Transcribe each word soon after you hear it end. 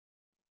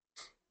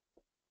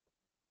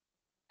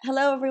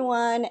Hello,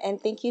 everyone,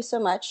 and thank you so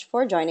much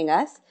for joining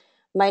us.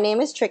 My name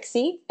is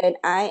Trixie, and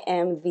I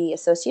am the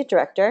Associate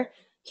Director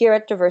here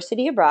at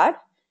Diversity Abroad.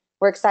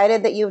 We're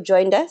excited that you've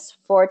joined us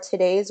for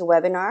today's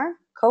webinar,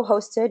 co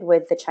hosted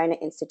with the China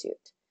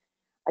Institute.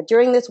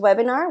 During this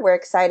webinar, we're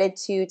excited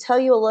to tell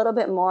you a little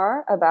bit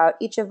more about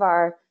each of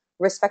our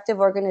respective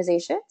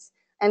organizations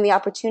and the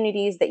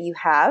opportunities that you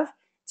have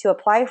to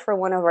apply for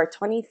one of our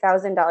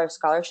 $20,000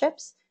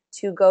 scholarships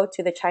to go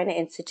to the China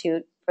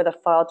Institute for the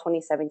fall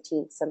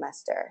 2017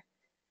 semester.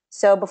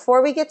 So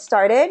before we get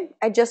started,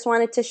 I just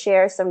wanted to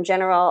share some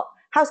general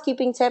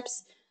housekeeping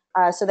tips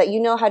so that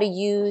you know how to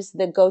use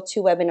the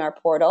GoToWebinar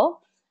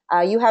portal.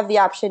 You have the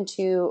option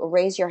to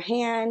raise your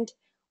hand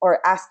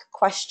or ask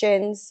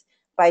questions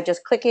by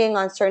just clicking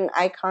on certain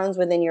icons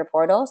within your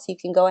portal. So you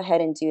can go ahead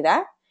and do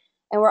that.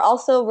 And we're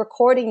also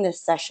recording this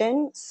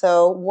session.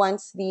 So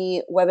once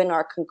the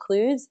webinar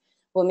concludes,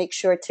 we'll make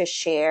sure to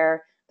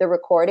share the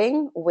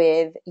recording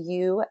with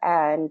you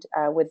and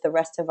with the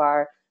rest of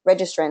our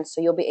registrants.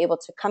 So you'll be able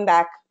to come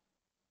back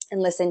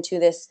and listen to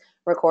this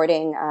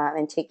recording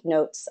and take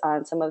notes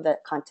on some of the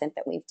content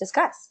that we've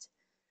discussed.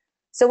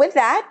 So with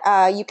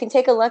that, you can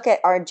take a look at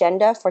our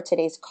agenda for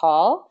today's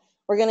call.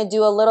 We're going to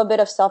do a little bit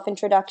of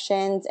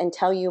self-introductions and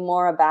tell you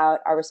more about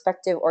our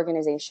respective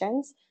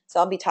organizations. So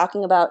I'll be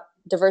talking about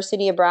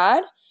Diversity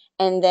Abroad,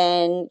 and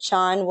then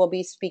Sean will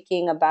be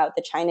speaking about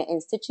the China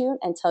Institute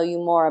and tell you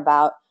more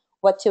about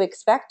what to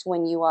expect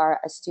when you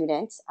are a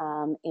student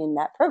in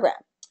that program.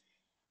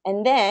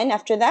 And then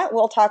after that,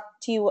 we'll talk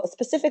to you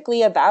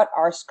specifically about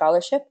our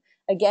scholarship.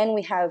 Again,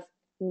 we have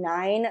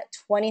 9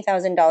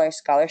 $20,000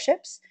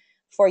 scholarships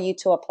for you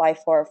to apply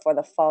for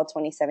the fall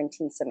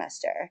 2017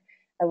 semester.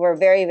 And we're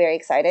very, very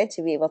excited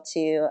to be able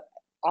to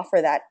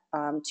offer that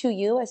to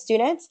you as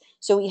students.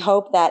 So we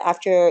hope that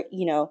after,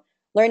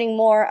 learning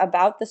more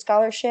about the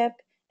scholarship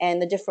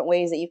and the different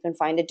ways that you can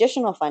find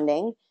additional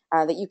funding,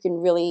 that you can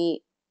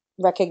really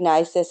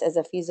recognize this as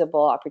a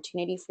feasible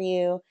opportunity for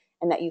you,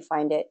 and that you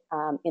find it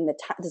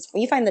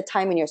you find the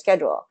time in your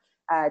schedule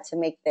to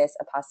make this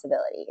a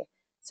possibility.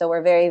 So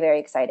we're very, very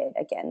excited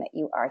again that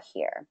you are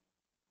here.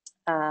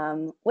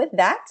 With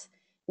that,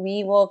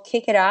 we will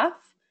kick it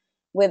off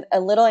with a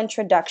little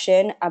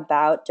introduction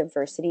about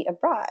Diversity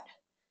Abroad.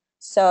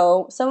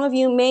 So some of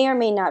you may or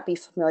may not be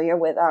familiar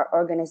with our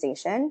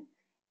organization.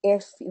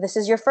 If this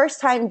is your first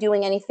time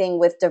doing anything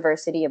with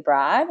Diversity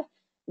Abroad,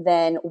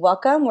 then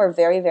welcome. We're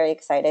very, very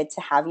excited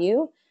to have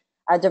you.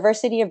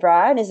 Diversity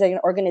Abroad is an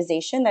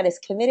organization that is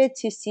committed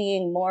to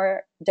seeing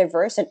more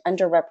diverse and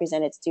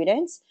underrepresented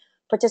students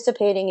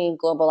participating in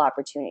global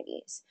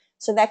opportunities.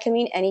 So that can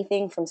mean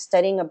anything from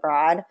studying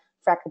abroad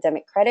for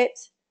academic credit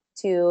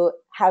to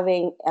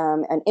having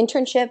an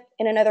internship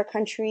in another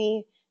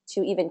country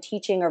to even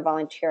teaching or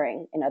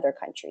volunteering in other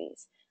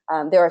countries.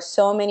 There are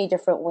so many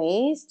different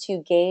ways to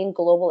gain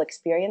global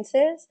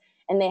experiences,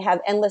 and they have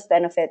endless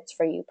benefits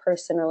for you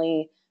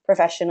personally,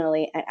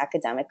 professionally, and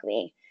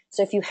academically.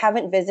 So if you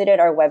haven't visited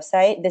our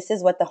website, this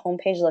is what the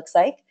homepage looks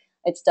like.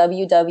 It's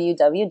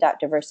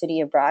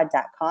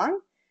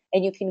www.diversityabroad.com.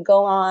 And you can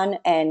go on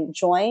and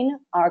join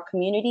our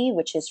community,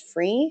 which is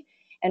free.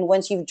 And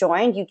once you've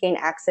joined, you gain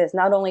access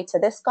not only to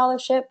this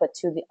scholarship, but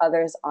to the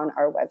others on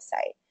our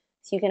website.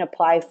 So you can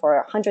apply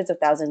for hundreds of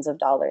thousands of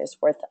dollars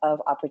worth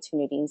of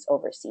opportunities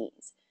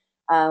overseas.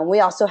 We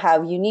also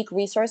have unique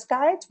resource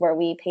guides where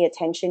we pay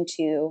attention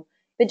to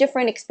the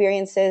different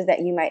experiences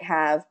that you might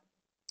have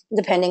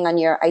depending on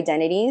your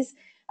identities.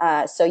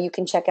 So you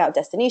can check out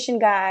destination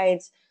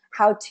guides,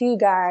 how-to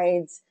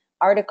guides,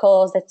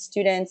 articles that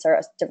students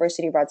or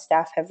Diversity Abroad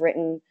staff have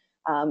written.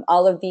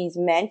 All of these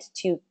meant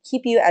to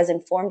keep you as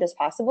informed as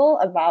possible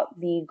about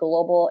the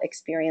global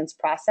experience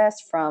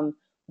process, from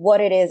what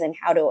it is and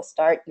how to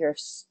start your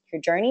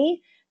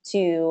journey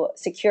to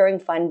securing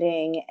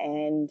funding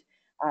and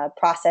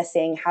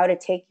processing how to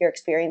take your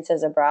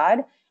experiences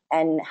abroad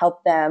and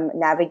help them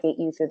navigate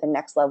you through the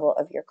next level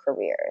of your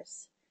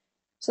careers.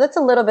 So that's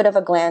a little bit of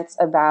a glance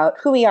about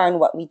who we are and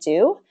what we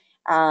do.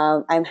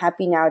 I'm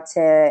happy now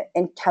to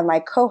have my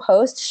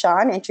co-host,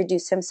 Sean,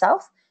 introduce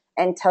himself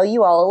and tell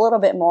you all a little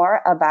bit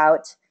more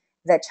about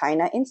the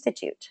China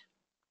Institute.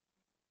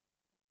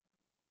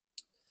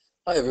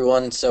 Hi,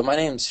 everyone. So my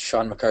name is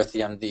Sean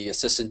McCarthy. I'm the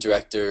Assistant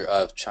Director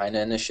of China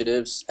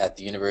Initiatives at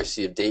the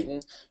University of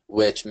Dayton,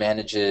 which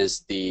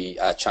manages the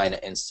China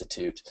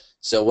Institute.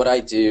 So what I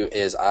do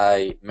is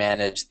I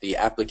manage the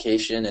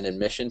application and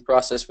admission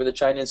process for the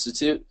China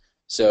Institute.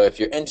 So if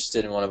you're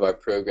interested in one of our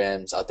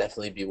programs, I'll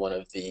definitely be one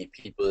of the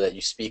people that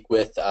you speak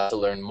with to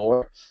learn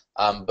more.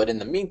 But in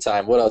the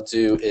meantime, what I'll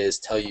do is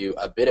tell you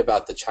a bit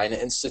about the China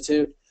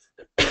Institute.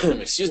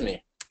 Excuse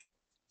me.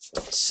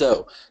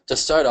 So to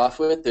start off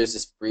with, there's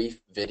this brief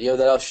video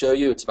that I'll show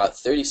you. It's about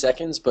 30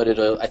 seconds, but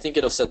I think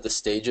it'll set the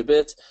stage a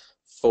bit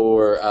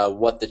for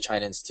what the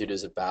China Institute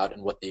is about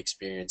and what the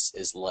experience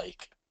is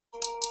like.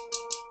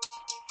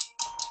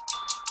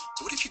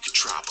 What if you could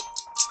travel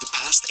to the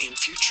past and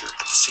future at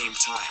the same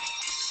time?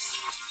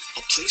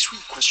 A place where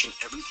you question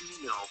everything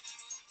you know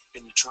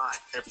and you try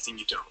everything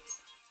you don't.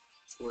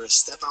 where a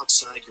step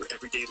outside your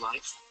everyday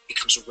life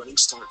becomes a running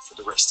start for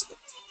the rest of it.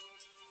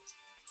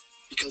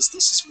 Because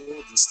this is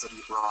more than study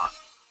abroad.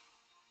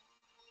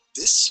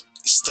 This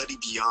is study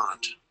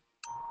beyond.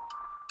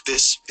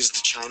 This is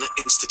the China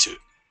Institute,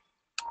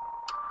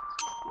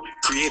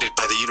 created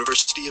by the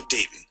University of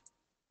Dayton.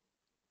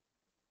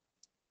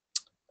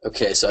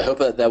 Okay, so I hope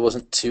that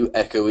wasn't too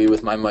echoey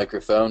with my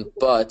microphone,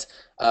 but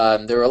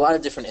there are a lot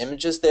of different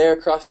images there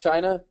across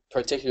China,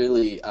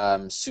 particularly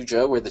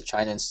Suzhou, where the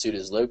China Institute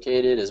is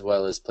located, as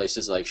well as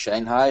places like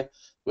Shanghai,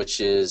 which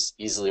is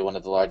easily one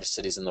of the largest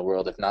cities in the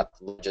world, if not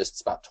the largest.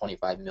 It's about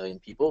 25 million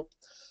people.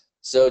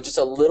 So just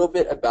a little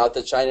bit about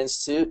the China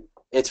Institute.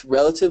 It's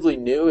relatively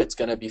new. It's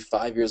going to be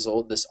 5 years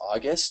old this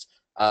August.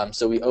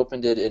 So we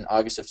opened it in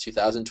August of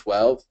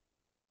 2012.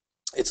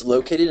 It's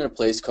located in a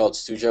place called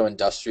Suzhou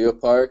Industrial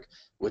Park,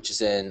 which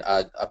is in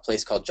a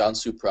place called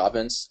Jiangsu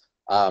Province.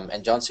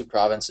 And Jiangsu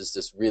Province is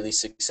this really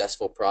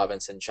successful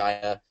province in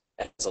China.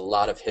 It has a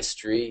lot of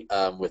history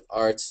with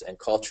arts and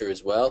culture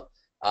as well.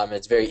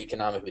 It's very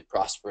economically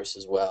prosperous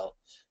as well.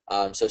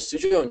 So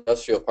Suzhou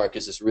Industrial Park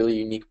is this really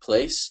unique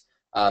place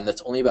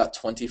that's only about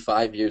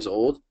 25 years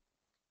old.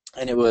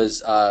 And it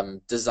was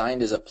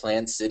designed as a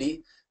planned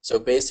city. So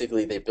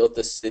basically, they built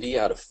the city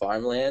out of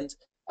farmland.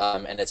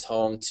 And it's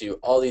home to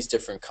all these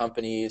different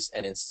companies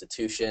and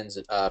institutions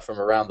from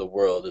around the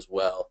world as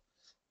well.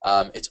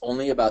 It's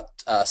only about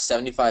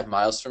 75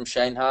 miles from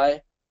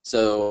Shanghai.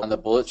 So on the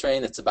bullet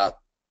train, it's about,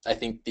 I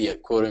think the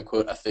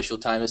quote-unquote official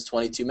time is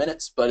 22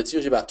 minutes, but it's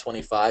usually about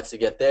 25 to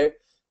get there.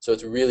 So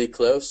it's really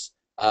close.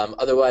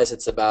 Otherwise,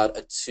 it's about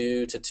a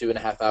 2 to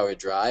 2.5 hour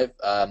drive,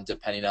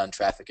 depending on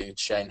traffic in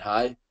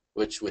Shanghai,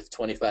 which with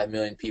 25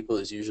 million people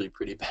is usually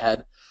pretty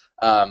bad.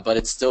 But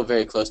it's still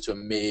very close to a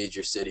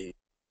major city.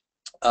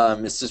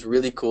 It's this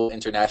really cool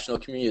international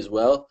community as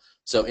well.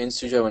 So in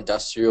Suzhou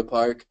Industrial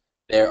Park,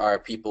 there are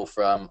people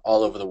from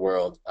all over the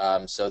world.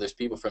 So there's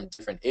people from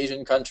different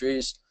Asian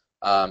countries,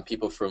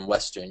 people from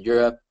Western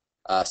Europe,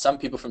 some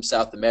people from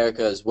South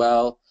America as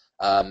well,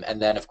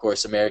 and then, of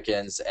course,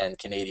 Americans and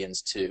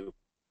Canadians too.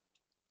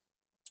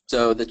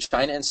 So the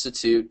China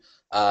Institute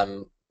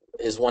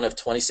is one of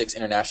 26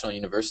 international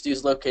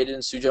universities located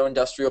in Suzhou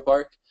Industrial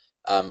Park.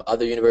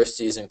 Other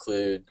universities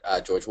include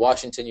George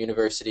Washington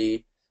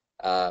University.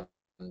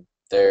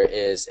 There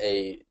is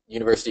a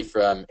university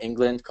from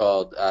England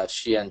called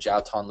Xi'an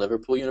Jiaotong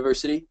Liverpool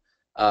University.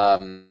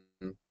 And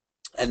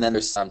then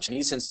there's some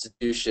Chinese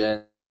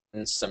institutions,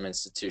 some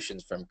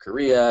institutions from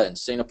Korea and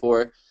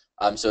Singapore.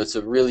 So it's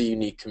a really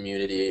unique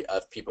community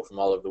of people from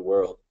all over the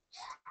world.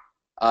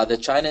 The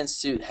China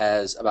Institute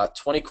has about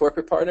 20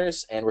 corporate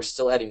partners, and we're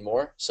still adding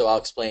more. So I'll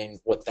explain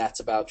what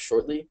that's about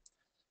shortly.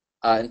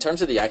 In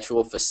terms of the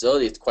actual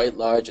facility, it's quite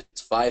large.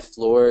 It's 5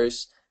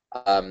 floors.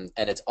 And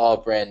it's all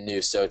brand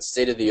new, so it's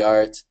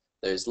state-of-the-art.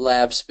 There's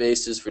lab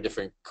spaces for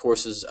different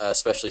courses,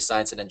 especially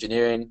science and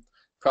engineering,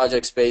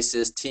 project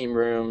spaces, team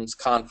rooms,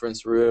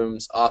 conference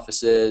rooms,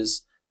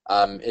 offices.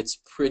 It's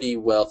pretty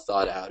well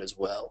thought out as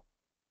well.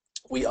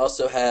 We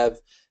also have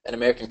an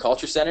American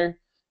Culture Center,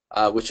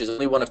 which is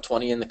only one of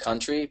 20 in the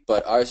country,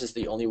 but ours is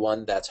the only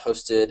one that's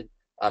hosted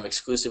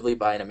exclusively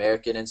by an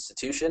American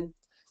institution.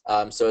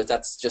 So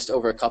that's just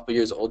over a couple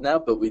years old now,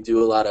 but we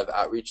do a lot of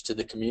outreach to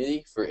the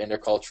community for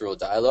intercultural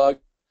dialogue.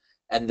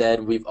 And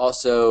then we've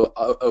also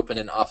opened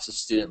an Office of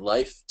Student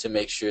Life to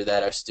make sure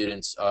that our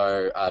students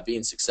are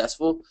being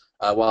successful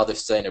while they're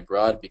studying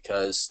abroad,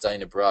 because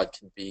studying abroad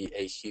can be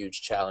a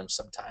huge challenge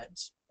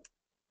sometimes.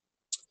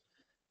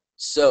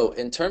 So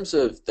in terms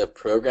of the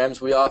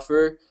programs we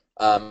offer,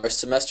 our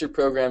semester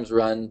programs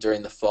run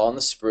during the fall and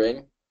the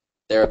spring.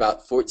 They're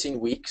about 14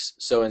 weeks,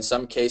 so in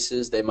some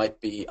cases they might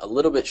be a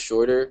little bit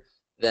shorter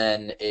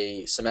than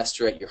a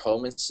semester at your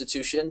home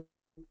institution.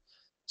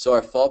 So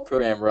our fall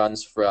program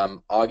runs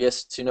from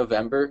August to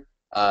November,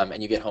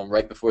 and you get home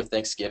right before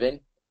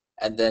Thanksgiving.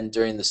 And then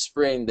during the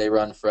spring, they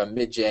run from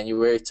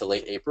mid-January to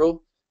late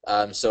April.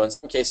 So in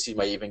some cases, you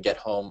might even get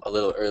home a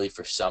little early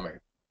for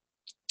summer.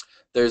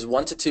 There's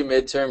 1 to 2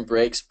 midterm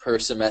breaks per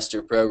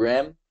semester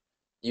program.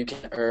 You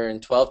can earn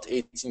 12 to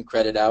 18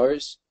 credit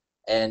hours.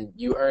 And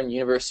you earn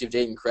University of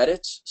Dayton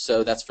credits,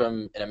 so that's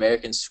from an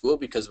American school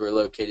because we're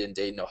located in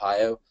Dayton,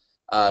 Ohio.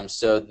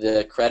 So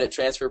the credit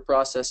transfer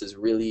process is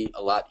really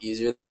a lot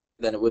easier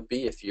than it would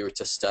be if you were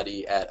to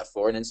study at a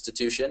foreign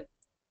institution.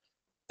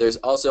 There's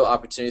also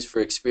opportunities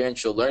for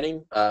experiential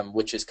learning,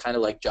 which is kind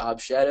of like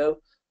job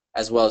shadow,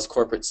 as well as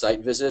corporate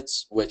site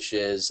visits, which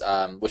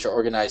are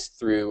organized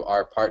through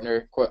our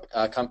partner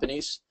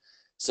companies.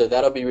 So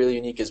that'll be really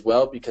unique as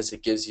well because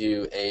it gives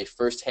you a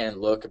first-hand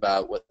look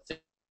about what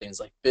things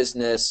like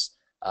business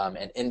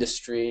and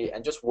industry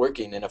and just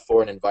working in a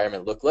foreign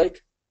environment look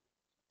like.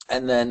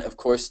 And then, of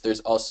course,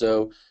 there's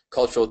also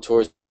cultural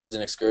tours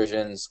and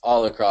excursions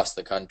all across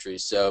the country.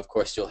 So, of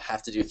course, you'll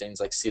have to do things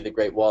like see the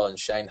Great Wall in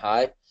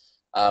Shanghai.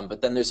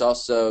 But then there's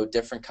also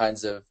different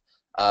kinds of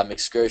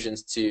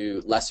excursions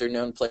to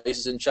lesser-known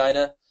places in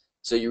China.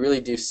 So you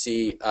really do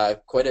see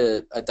quite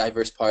a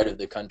diverse part of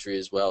the country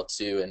as well,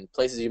 too, and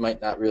places you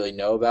might not really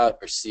know about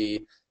or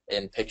see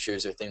in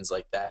pictures or things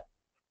like that.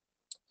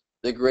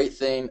 The great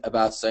thing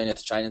about studying at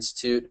the China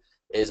Institute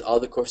is all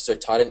the courses are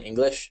taught in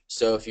English.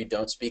 So if you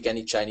don't speak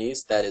any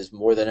Chinese, that is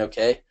more than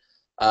okay.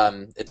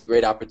 It's a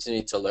great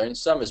opportunity to learn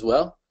some as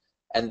well.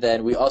 And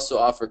then we also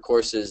offer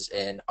courses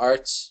in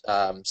arts,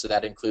 so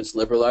that includes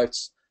liberal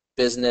arts,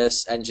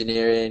 business,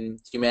 engineering,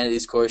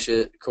 humanities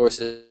courses,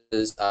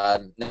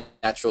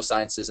 natural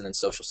sciences, and then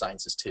social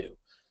sciences too.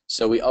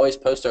 So we always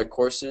post our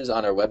courses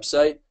on our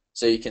website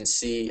so you can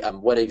see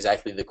what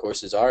exactly the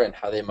courses are and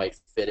how they might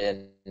fit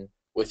in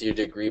with your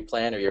degree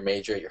plan or your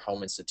major at your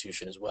home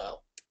institution as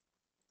well.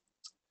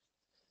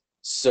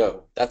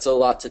 So that's a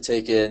lot to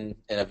take in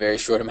a very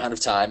short amount of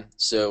time.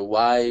 So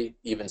why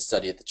even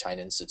study at the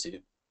China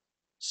Institute?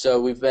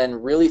 So we've been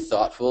really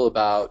thoughtful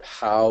about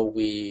how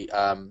we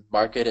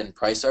market and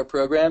price our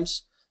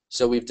programs.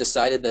 So we've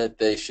decided that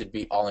they should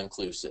be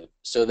all-inclusive.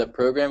 So the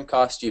program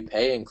cost you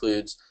pay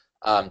includes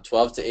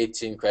 12 to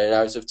 18 credit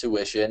hours of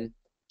tuition,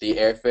 the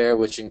airfare,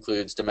 which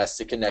includes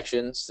domestic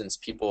connections, since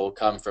people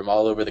come from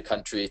all over the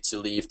country to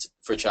leave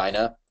for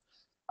China,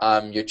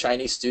 your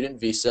Chinese student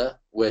visa,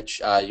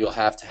 which you'll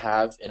have to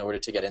have in order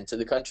to get into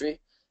the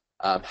country,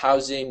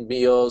 housing,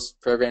 meals,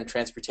 program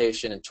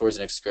transportation, and tours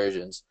and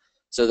excursions.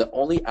 So the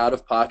only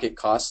out-of-pocket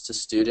costs to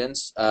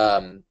students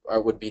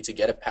would be to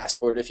get a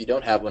passport if you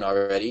don't have one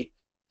already,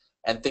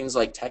 and things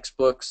like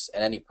textbooks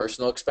and any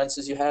personal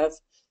expenses you have.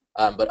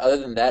 But other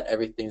than that,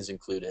 everything's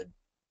included.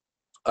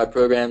 Our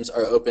programs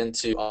are open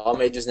to all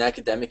majors and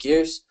academic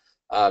years,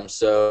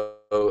 so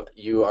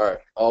you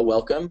are all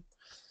welcome.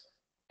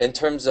 In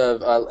terms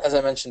of, as I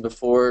mentioned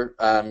before,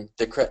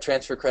 the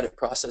transfer credit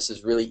process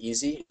is really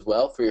easy as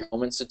well for your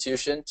home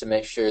institution to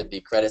make sure the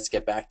credits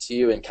get back to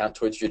you and count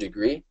towards your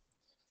degree.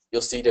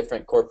 You'll see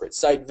different corporate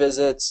site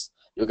visits.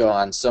 You'll go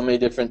on so many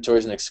different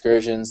tours and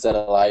excursions that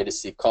allow you to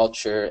see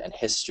culture and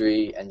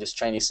history and just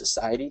Chinese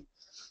society.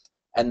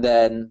 And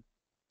then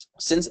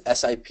since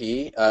SIP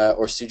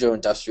or Suzhou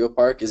Industrial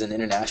Park is an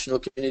international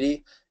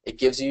community, it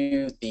gives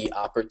you the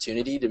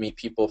opportunity to meet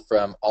people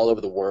from all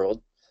over the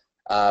world.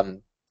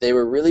 They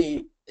were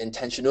really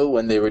intentional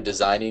when they were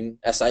designing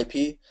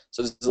SIP.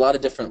 So there's a lot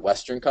of different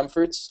Western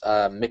comforts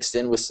mixed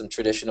in with some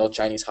traditional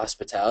Chinese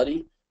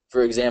hospitality.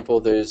 For example,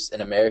 there's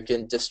an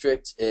American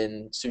district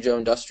in Suzhou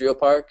Industrial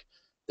Park.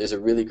 There's a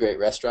really great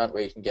restaurant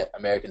where you can get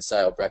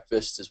American-style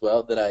breakfast as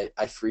well that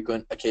I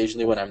frequent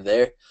occasionally when I'm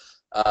there.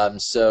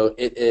 So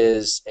it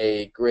is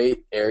a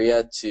great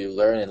area to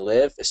learn and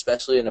live,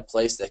 especially in a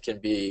place that can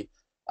be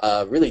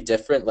really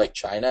different like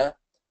China.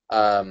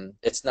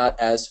 It's not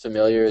as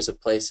familiar as a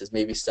place as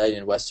maybe studying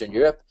in Western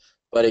Europe,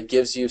 but it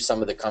gives you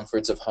some of the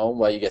comforts of home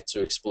while you get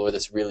to explore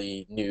this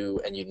really new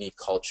and unique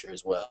culture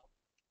as well.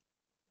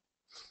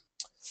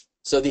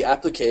 So the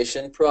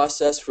application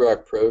process for our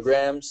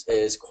programs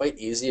is quite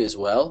easy as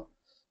well.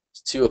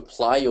 To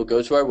apply, you'll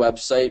go to our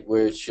website,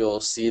 which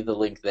you'll see the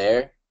link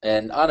there.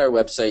 And on our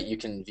website, you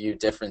can view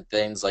different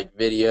things like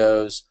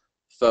videos,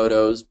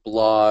 photos,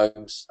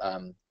 blogs,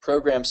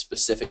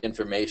 program-specific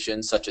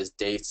information such as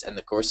dates and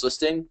the course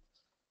listing.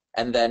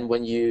 And then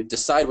when you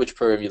decide which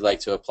program you'd like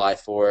to apply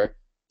for,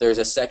 there's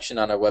a section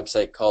on our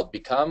website called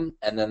Become,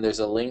 and then there's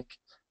a link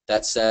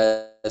that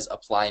says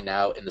Apply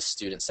Now in the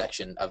student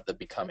section of the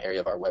Become area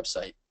of our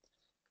website.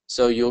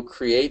 So you'll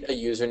create a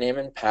username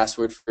and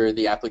password for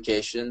the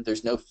application.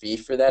 There's no fee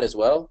for that as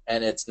well,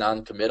 and it's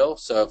non-committal,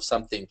 so if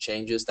something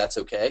changes, that's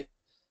okay.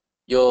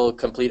 You'll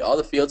complete all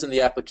the fields in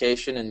the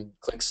application and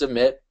click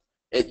Submit.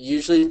 It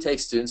usually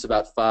takes students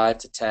about 5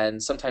 to 10,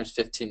 sometimes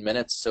 15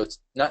 minutes, so it's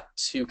not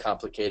too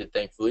complicated,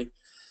 thankfully.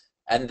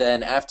 And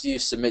then after you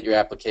submit your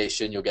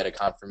application, you'll get a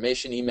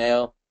confirmation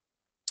email,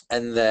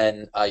 and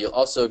then you'll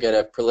also get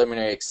a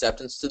preliminary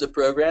acceptance to the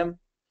program,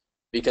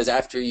 because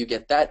after you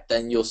get that,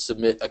 then you'll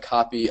submit a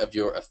copy of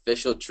your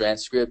official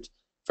transcript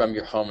from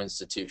your home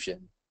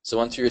institution. So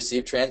once you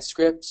receive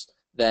transcripts,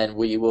 then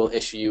we will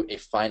issue you a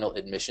final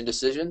admission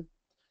decision.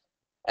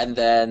 And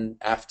then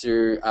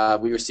after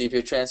we receive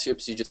your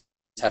transcripts, you just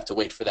have to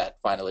wait for that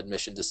final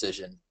admission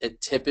decision.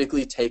 It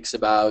typically takes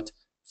about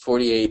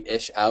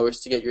 48-ish hours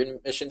to get your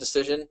admission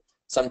decision,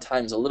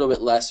 sometimes a little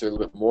bit less or a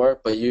little bit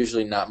more, but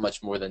usually not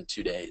much more than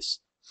 2 days.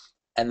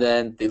 And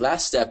then the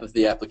last step of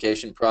the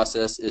application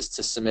process is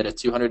to submit a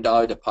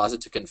 $200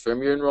 deposit to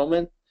confirm your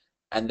enrollment,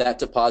 and that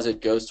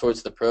deposit goes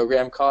towards the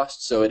program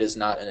cost, so it is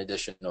not an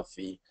additional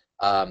fee.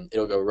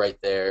 It'll go right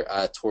there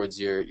towards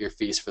your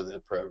fees for the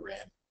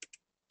program.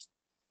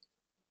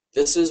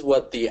 This is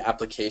what the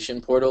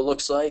application portal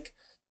looks like.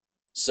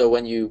 So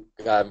when you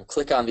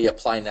click on the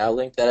Apply Now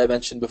link that I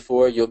mentioned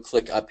before, you'll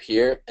click up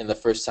here in the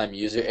first time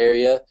user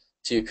area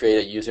to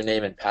create a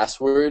username and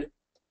password.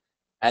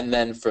 And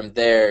then from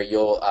there,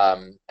 you'll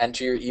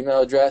enter your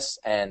email address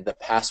and the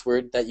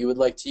password that you would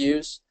like to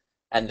use.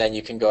 And then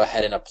you can go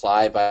ahead and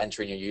apply by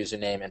entering your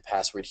username and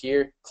password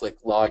here.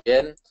 Click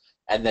Login,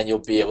 and then you'll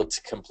be able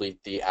to complete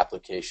the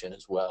application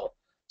as well.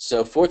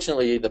 So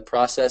fortunately, the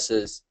process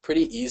is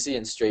pretty easy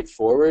and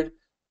straightforward.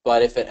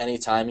 But if at any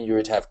time you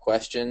were to have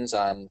questions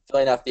on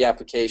filling out the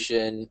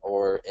application,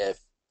 or if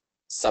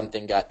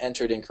something got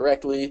entered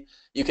incorrectly,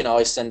 you can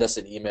always send us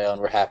an email,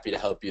 and we're happy to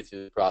help you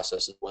through the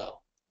process as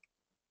well.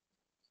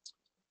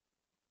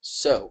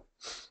 So,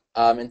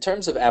 in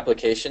terms of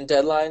application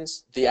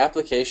deadlines, the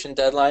application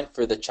deadline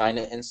for the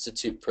China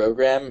Institute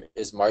program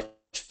is March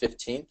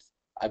 15th.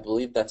 I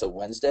believe that's a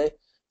Wednesday.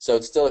 So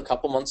it's still a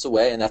couple months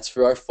away, and that's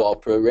for our fall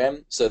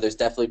program. So there's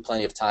definitely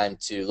plenty of time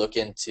to look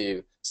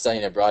into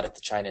studying abroad at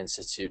the China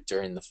Institute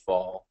during the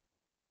fall.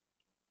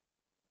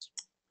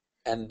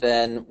 And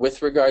then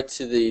with regard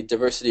to the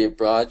Diversity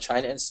Abroad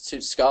China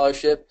Institute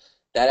scholarship,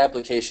 that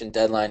application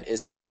deadline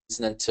isn't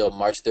until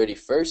March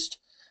 31st.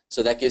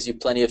 So that gives you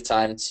plenty of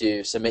time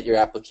to submit your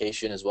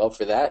application as well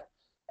for that.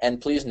 And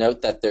please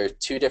note that there are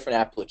two different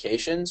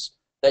applications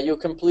that you'll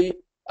complete.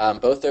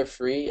 Both are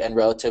free and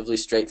relatively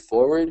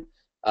straightforward,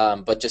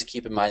 but just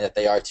keep in mind that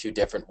they are two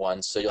different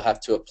ones. So you'll have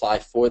to apply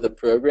for the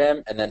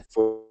program and then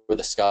for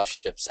the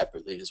scholarship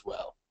separately as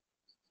well.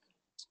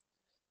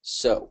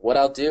 So what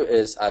I'll do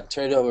is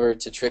turn it over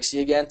to Trixie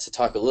again to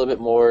talk a little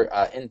bit more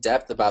in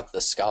depth about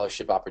the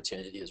scholarship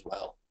opportunity as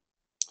well.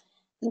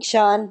 Thanks,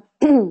 Sean.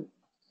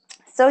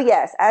 So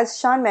yes, as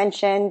Sean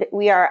mentioned,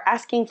 we are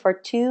asking for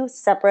two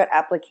separate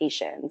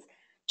applications.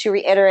 To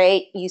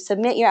reiterate, you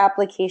submit your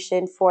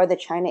application for the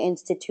China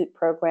Institute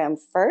program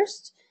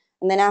first,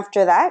 and then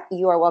after that,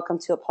 you are welcome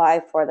to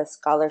apply for the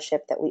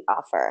scholarship that we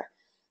offer.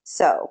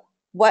 So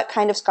what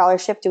kind of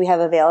scholarship do we have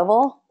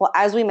available? Well,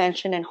 as we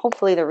mentioned, and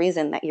hopefully the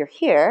reason that you're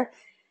here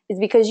is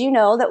because you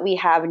know that we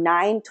have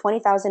 9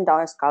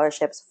 $20,000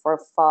 scholarships for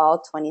fall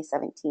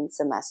 2017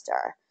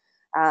 semester.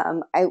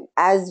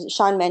 As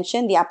Sean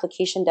mentioned, the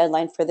application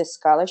deadline for this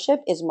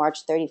scholarship is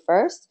March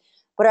 31st,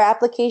 but our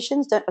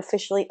applications don't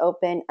officially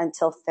open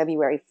until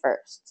February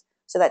 1st.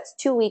 So that's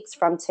 2 weeks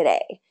from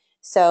today.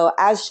 So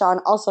as Sean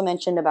also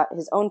mentioned about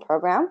his own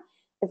program,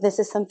 if this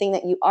is something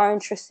that you are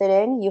interested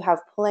in, you have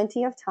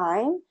plenty of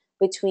time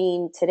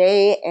between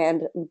today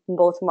and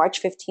both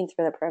March 15th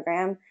for the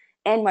program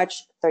and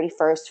March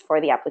 31st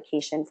for the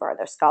application for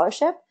the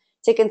scholarship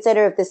to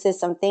consider if this is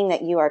something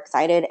that you are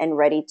excited and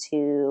ready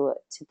to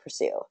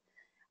pursue.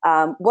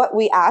 What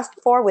we asked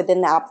for within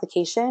the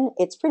application,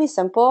 it's pretty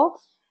simple.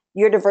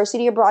 Your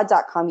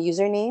diversityabroad.com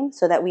username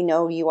so that we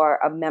know you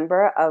are a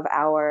member of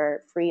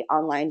our free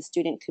online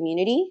student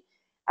community.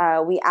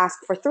 We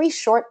asked for 3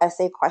 short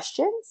essay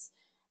questions.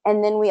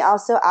 And then we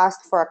also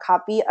asked for a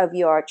copy of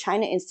your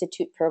China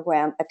Institute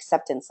program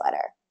acceptance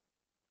letter.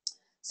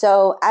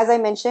 So as I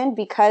mentioned,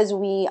 because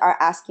we are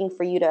asking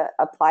for you to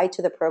apply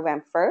to the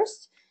program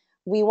first,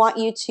 we want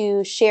you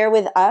to share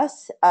with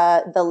us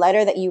the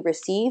letter that you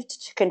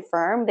received to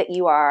confirm that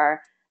you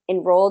are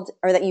enrolled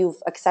or that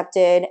you've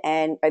accepted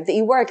and that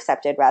you were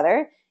accepted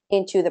rather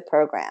into the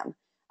program.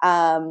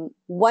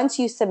 Once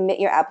you submit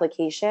your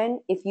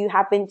application, if you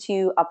happen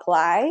to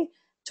apply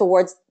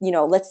towards,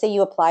 let's say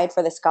you applied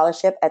for the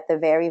scholarship at the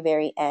very,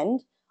 very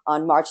end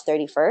on March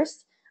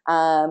 31st,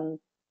 and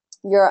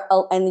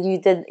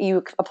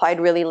you applied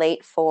really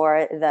late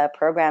for the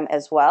program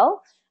as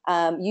well.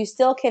 You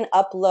still can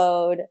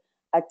upload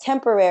a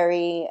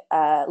temporary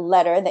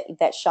letter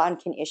that Sean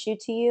can issue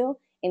to you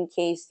in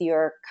case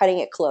you're cutting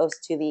it close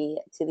to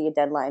the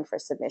deadline for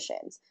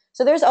submissions.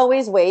 So there's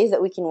always ways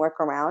that we can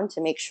work around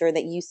to make sure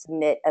that you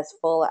submit as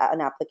full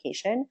an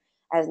application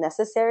as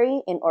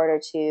necessary in order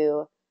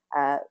to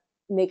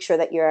make sure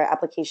that your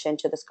application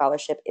to the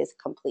scholarship is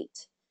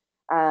complete.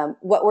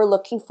 What we're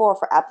looking for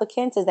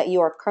applicants is that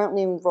you are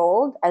currently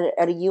enrolled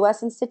at a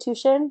U.S.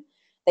 institution,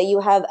 that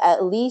you have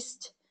at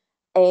least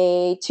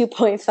a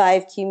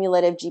 2.5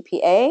 cumulative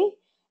GPA,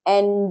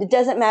 and it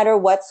doesn't matter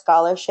what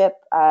scholarship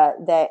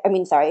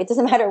it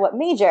doesn't matter what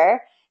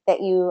major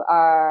that you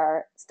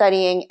are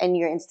studying in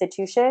your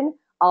institution.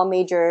 All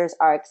majors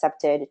are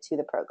accepted to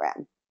the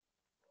program.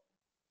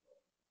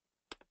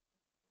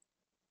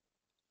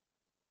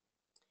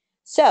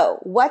 So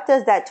what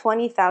does that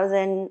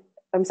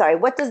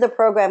what does the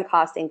program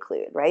cost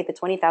include, right? The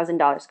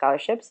 $20,000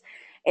 scholarships,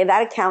 and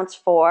that accounts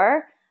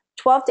for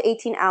 12 to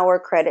 18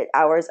 credit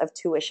hours of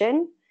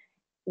tuition,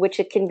 which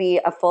it can be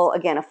a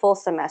full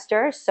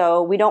semester.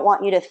 So we don't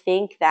want you to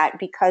think that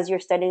because you're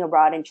studying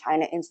abroad in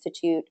China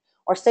Institute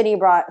or studying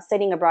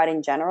abroad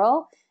in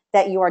general,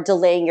 that you are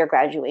delaying your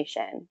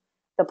graduation.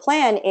 The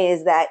plan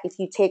is that if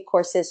you take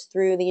courses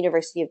through the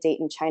University of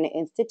Dayton China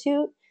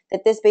Institute,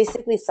 that this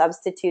basically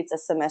substitutes a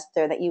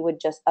semester that you would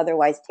just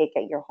otherwise take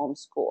at your home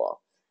school.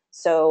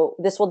 So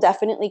this will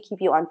definitely keep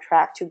you on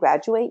track to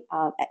graduate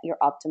at your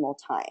optimal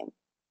time.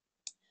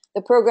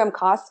 The program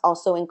cost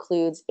also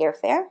includes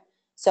airfare.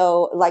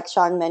 So like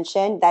Sean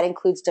mentioned, that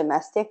includes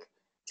domestic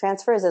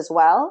transfers as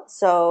well.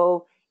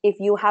 So if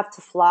you have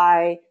to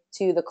fly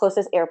to the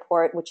closest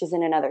airport, which is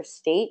in another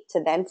state, to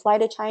then fly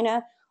to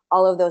China,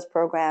 all of those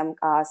program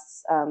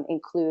costs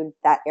include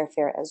that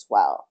airfare as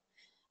well.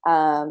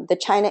 The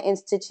China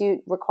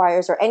Institute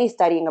requires, or any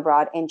studying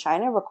abroad in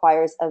China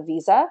requires a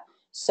visa.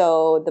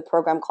 So the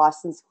program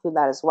costs include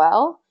that as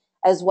well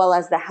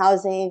as the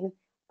housing,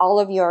 all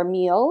of your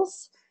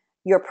meals,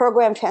 your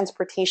program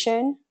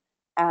transportation,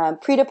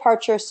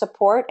 pre-departure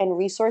support and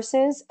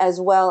resources, as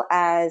well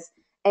as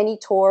any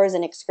tours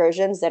and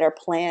excursions that are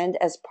planned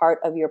as part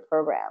of your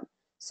program.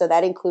 So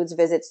that includes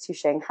visits to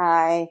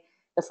Shanghai,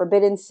 the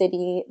Forbidden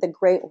City, the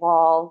Great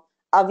Wall,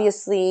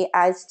 obviously,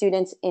 as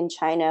students in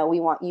China, we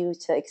want you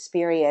to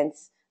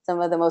experience some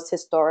of the most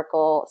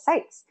historical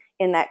sites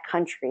in that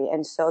country.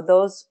 And so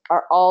those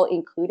are all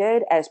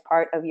included as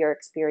part of your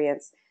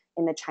experience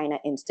in the China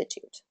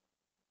Institute.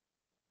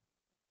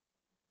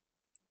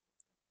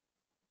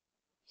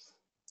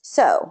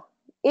 So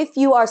if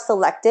you are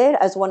selected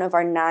as one of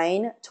our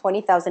 9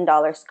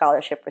 $20,000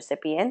 scholarship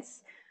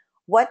recipients,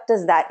 what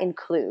does that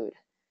include?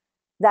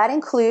 That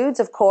includes,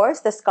 of course,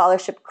 the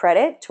scholarship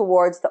credit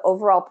towards the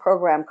overall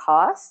program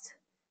cost.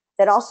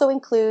 That also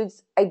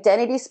includes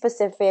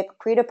identity-specific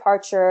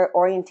pre-departure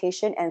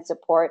orientation and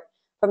support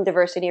from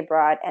Diversity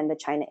Abroad and the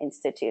China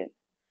Institute.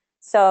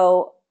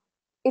 So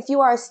if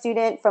you are a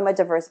student from a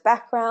diverse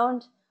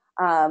background,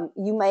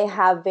 you may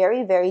have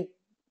very, very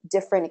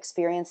different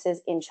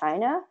experiences in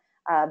China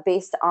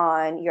based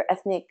on your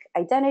ethnic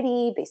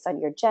identity, based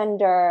on your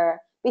gender,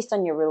 based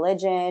on your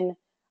religion.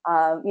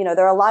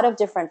 There are a lot of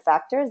different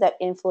factors that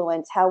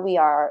influence how we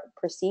are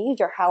perceived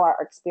or how our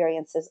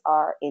experiences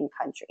are in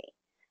country.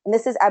 And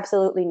this is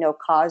absolutely no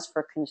cause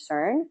for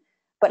concern.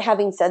 But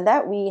having said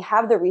that, we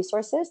have the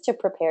resources to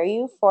prepare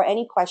you for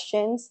any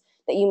questions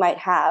that you might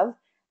have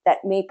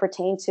that may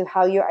pertain to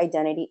how your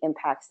identity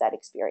impacts that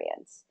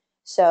experience.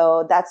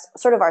 So that's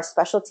sort of our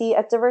specialty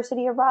at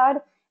Diversity Abroad.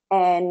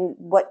 And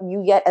what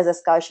you get as a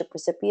scholarship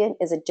recipient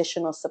is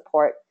additional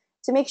support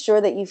to make sure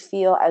that you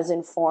feel as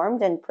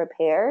informed and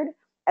prepared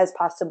as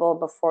possible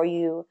before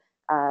you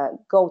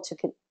go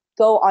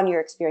on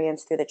your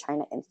experience through the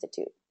China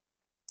Institute.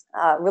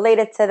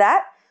 Related to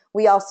that,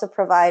 we also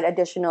provide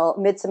additional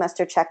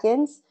mid-semester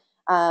check-ins.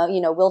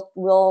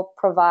 We'll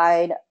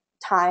provide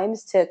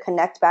times to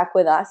connect back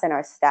with us and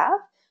our staff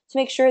to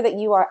make sure that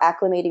you are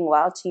acclimating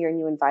well to your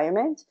new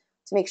environment,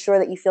 to make sure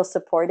that you feel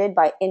supported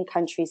by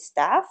in-country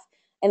staff,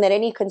 and that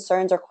any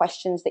concerns or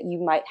questions that you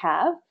might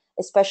have,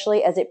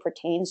 especially as it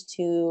pertains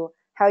to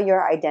how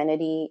your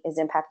identity is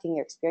impacting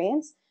your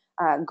experience,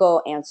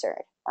 go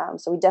answered.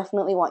 So we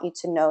definitely want you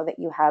to know that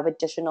you have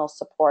additional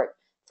support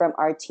from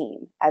our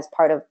team as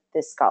part of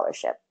this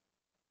scholarship.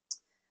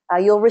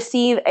 You'll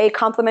receive a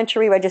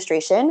complimentary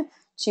registration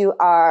to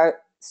our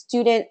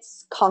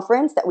students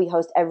conference that we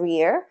host every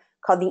year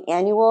called the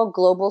Annual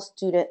Global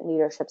Student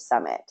Leadership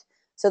Summit.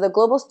 So the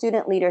Global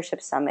Student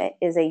Leadership Summit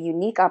is a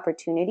unique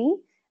opportunity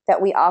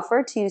that we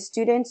offer to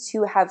students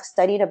who have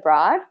studied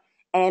abroad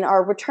and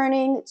are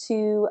returning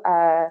to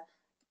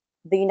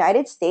the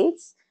United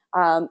States.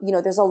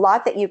 There's a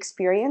lot that you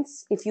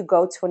experience if you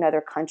go to another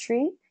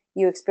country.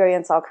 You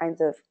experience all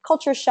kinds of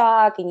culture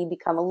shock and you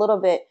become a little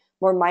bit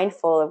more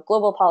mindful of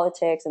global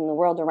politics and the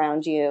world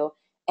around you.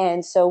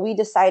 And so we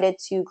decided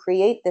to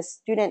create this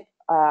student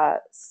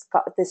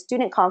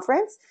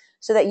conference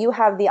so that you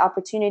have the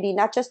opportunity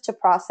not just to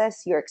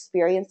process your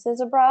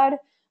experiences abroad,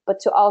 but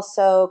to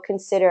also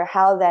consider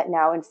how that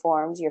now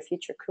informs your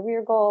future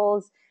career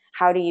goals.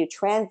 How do you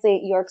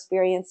translate your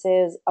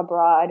experiences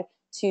abroad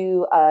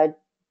to a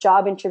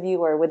job interview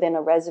or within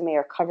a resume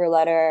or cover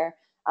letter,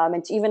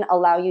 and to even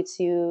allow you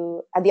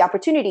to have the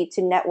opportunity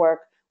to network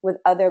with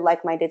other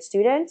like-minded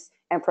students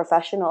and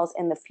professionals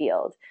in the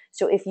field.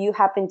 So if you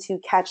happen to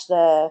catch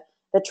the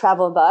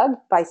travel bug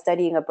by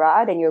studying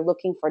abroad and you're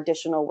looking for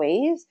additional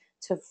ways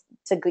to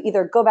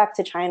either go back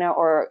to China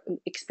or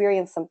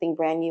experience something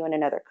brand new in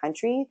another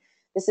country,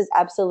 this is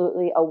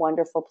absolutely a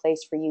wonderful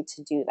place for you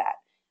to do that.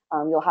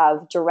 You'll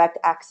have direct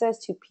access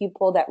to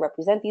people that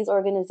represent these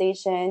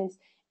organizations,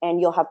 and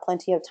you'll have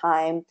plenty of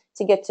time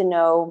to get to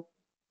know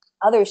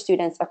other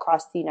students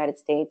across the United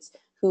States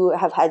who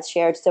have had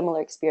shared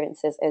similar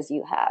experiences as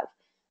you have.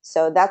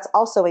 So that's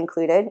also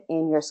included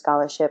in your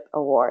scholarship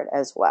award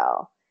as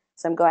well.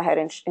 So I'm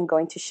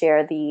going to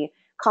share the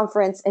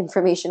conference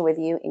information with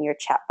you in your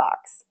chat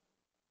box.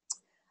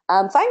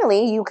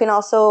 Finally, you can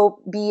also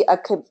be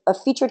a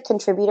featured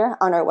contributor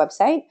on our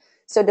website.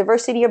 So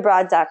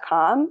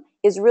diversityabroad.com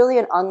is really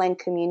an online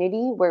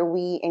community where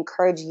we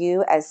encourage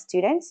you as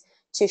students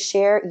to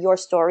share your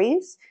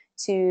stories,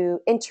 to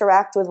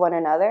interact with one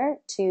another,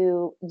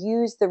 to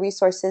use the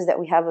resources that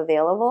we have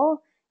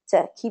available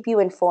to keep you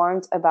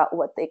informed about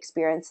what the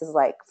experience is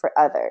like for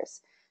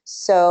others.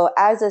 So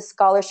as a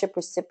scholarship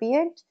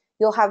recipient,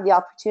 you'll have the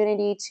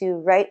opportunity to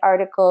write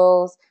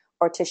articles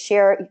or to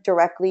share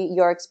directly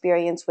your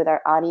experience with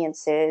our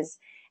audiences.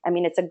 I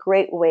mean, it's a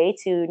great way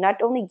to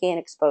not only gain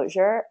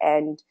exposure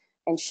and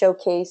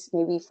showcase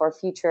maybe for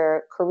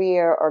future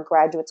career or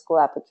graduate school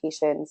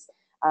applications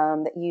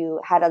that you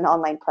had an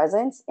online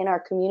presence in our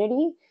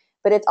community,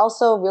 but it's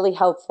also really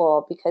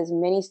helpful because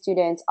many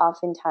students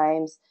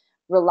oftentimes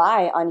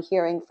rely on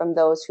hearing from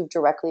those who've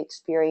directly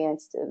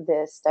experienced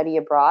the study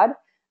abroad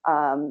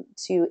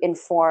to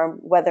inform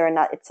whether or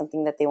not it's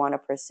something that they want to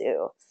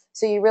pursue.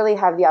 So you really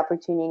have the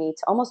opportunity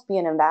to almost be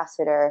an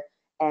ambassador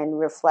and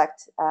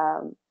reflect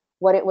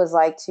what it was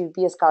like to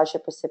be a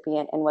scholarship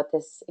recipient and what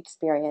this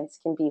experience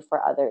can be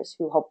for others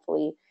who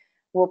hopefully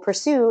will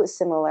pursue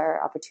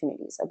similar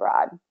opportunities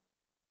abroad.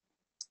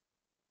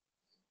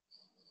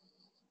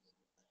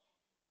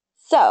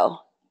 So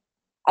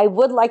I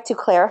would like to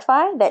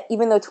clarify that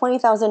even though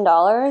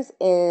 $20,000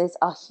 is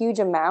a huge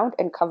amount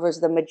and covers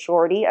the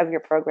majority of your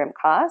program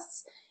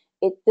costs,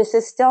 this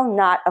is still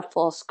not a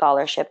full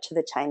scholarship to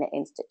the China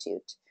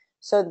Institute.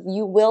 So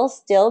you will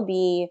still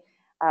be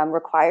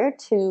required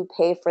to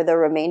pay for the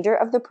remainder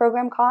of the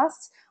program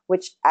costs,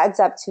 which adds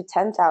up to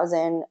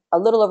a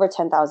little over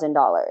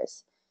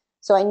 $10,000.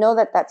 So I know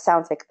that that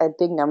sounds like a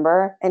big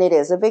number, and it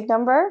is a big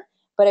number,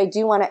 but I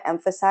do want to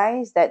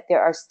emphasize that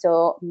there are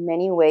still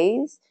many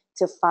ways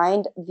to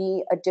find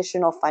the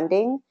additional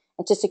funding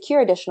and to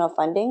secure additional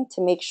funding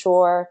to make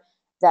sure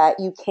that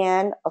you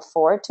can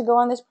afford to go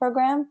on this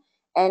program.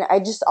 And I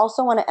just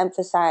also want to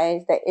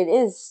emphasize that it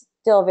is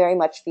still very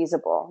much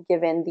feasible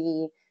given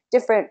the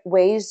different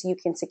ways you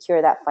can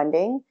secure that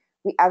funding.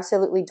 We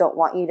absolutely don't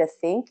want you to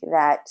think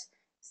that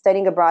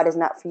studying abroad is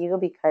not for you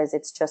because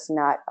it's just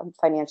not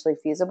financially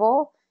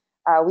feasible.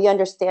 We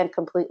understand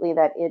completely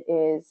that it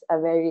is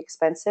a very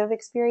expensive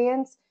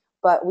experience,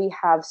 but we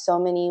have so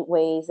many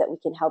ways that we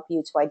can help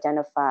you to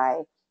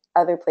identify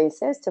other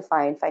places to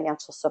find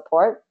financial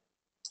support.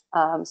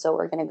 So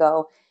we're going to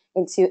go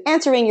into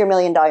answering your $1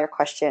 million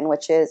question,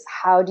 which is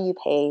how do you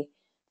pay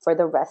for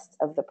the rest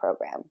of the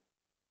program?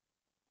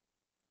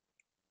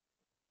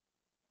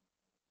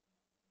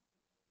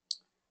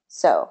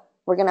 So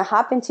we're going to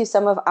hop into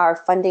some of our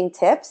funding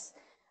tips.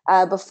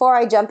 Before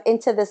I jump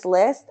into this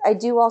list, I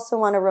do also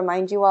want to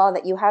remind you all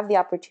that you have the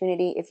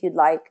opportunity, if you'd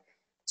like,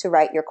 to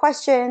write your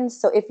questions.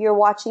 So if you're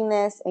watching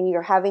this and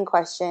you're having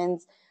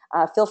questions,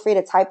 feel free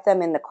to type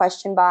them in the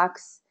question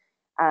box.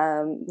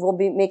 We'll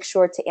make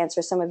sure to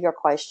answer some of your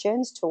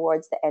questions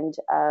towards the end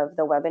of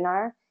the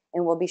webinar,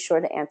 and we'll be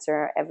sure to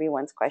answer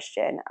everyone's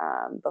question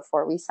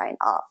before we sign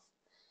off.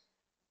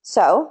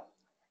 So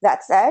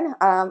that said,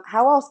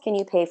 how else can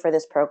you pay for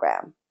this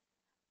program?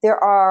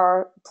 There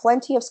are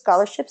plenty of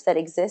scholarships that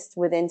exist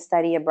within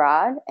Study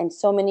Abroad, and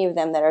so many of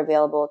them that are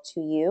available to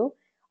you.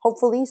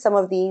 Hopefully, some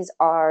of these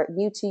are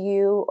new to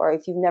you, or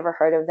if you've never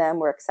heard of them,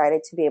 we're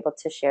excited to be able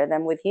to share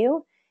them with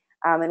you.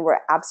 And we're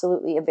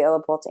absolutely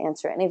available to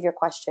answer any of your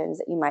questions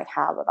that you might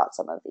have about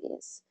some of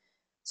these.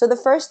 So the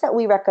first that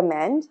we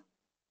recommend,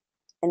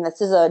 and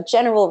this is a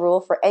general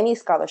rule for any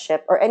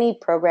scholarship or any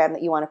program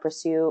that you want to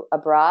pursue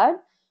abroad,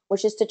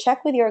 which is to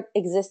check with your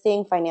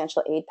existing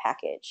financial aid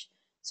package.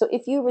 So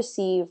if you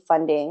receive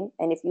funding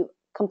and if you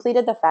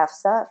completed the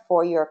FAFSA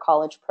for your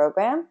college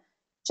program,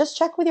 just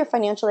check with your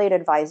financial aid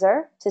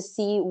advisor to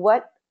see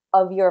what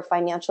of your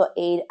financial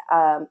aid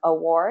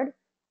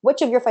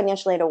which of your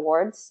financial aid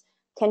awards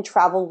can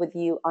travel with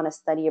you on a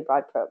study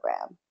abroad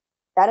program.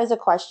 That is a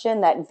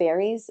question that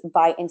varies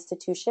by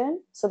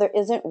institution. So there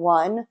isn't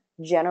one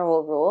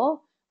general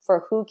rule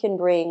for who can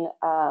bring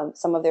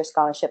some of their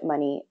scholarship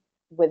money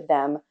with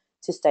them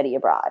to study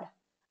abroad.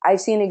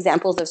 I've seen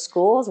examples of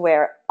schools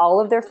where all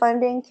of their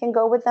funding can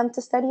go with them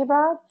to study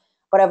abroad,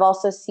 but I've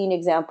also seen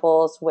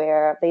examples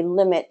where they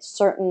limit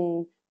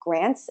certain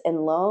grants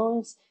and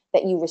loans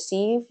that you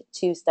receive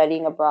to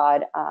studying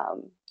abroad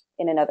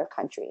in another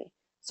country.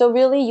 So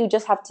really, you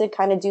just have to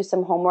kind of do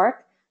some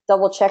homework,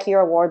 double check your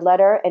award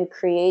letter, and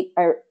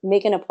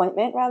make an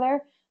appointment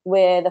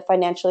with a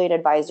financial aid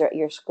advisor at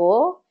your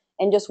school,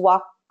 and just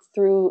walk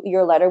through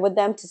your letter with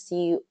them to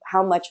see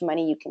how much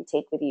money you can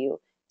take with you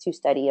to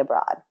study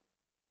abroad.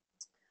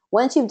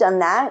 Once you've done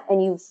that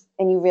and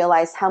you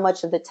realize how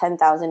much of the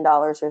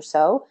 $10,000 or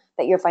so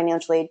that your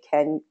financial aid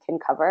can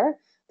cover,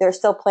 there's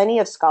still plenty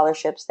of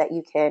scholarships that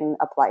you can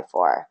apply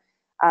for.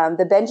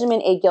 The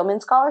Benjamin A.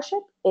 Gilman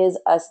Scholarship is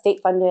a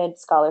state-funded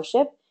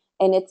scholarship,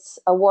 and it's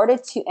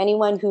awarded to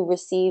anyone who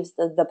receives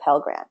the Pell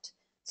Grant.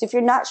 So if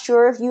you're not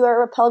sure if you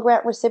are a Pell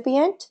Grant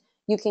recipient,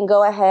 you can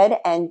go ahead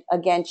and,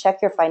 again,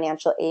 check your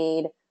financial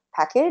aid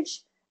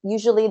package.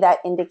 Usually that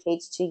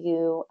indicates to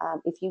you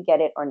if you get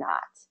it or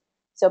not.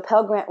 So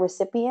Pell Grant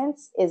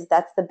recipients,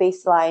 that's the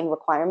baseline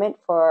requirement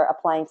for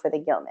applying for the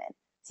Gilman.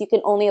 So you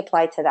can only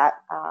apply to that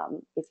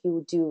if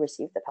you do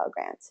receive the Pell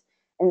Grant.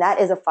 And that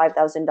is a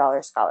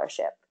 $5,000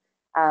 scholarship.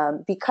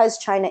 Because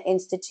China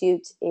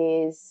Institute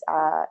is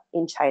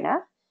in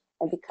China,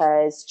 and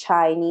because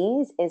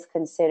Chinese is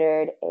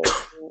considered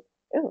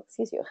what's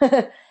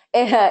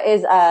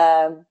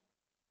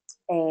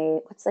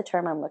the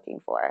term I'm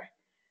looking for?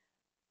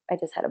 I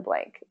just had a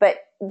blank. But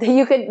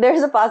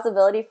there's a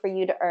possibility for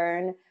you to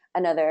earn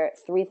another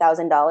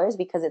 $3,000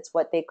 because it's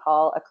what they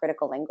call a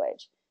critical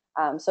language.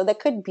 So that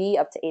could be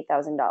up to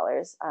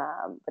 $8,000,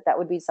 but that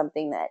would be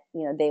something that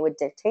they would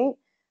dictate.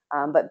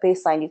 But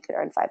baseline, you could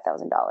earn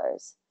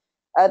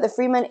 $5,000. The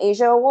Freeman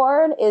Asia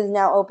Award is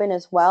now open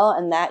as well,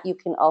 and that you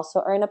can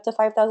also earn up to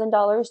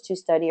 $5,000 to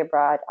study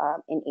abroad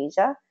in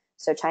Asia.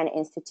 So China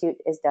Institute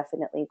is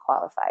definitely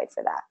qualified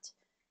for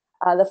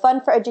that. The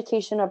Fund for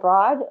Education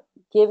Abroad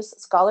gives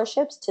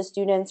scholarships to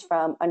students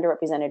from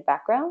underrepresented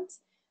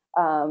backgrounds.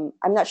 I'm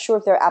not sure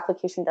if their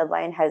application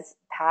deadline has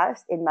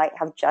passed. It might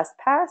have just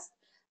passed.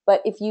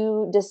 But if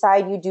you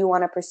decide you do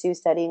want to pursue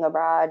studying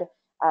abroad,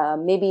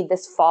 maybe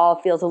this fall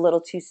feels a little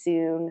too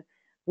soon,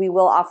 we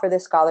will offer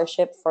this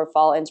scholarship for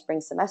fall and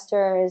spring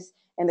semesters.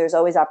 And there's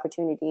always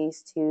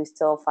opportunities to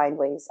still find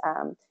ways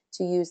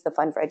to use the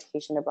Fund for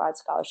Education Abroad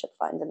Scholarship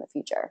Fund in the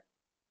future.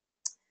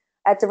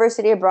 At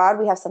Diversity Abroad,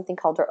 we have something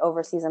called our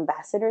Overseas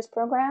Ambassadors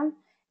Program.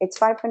 It's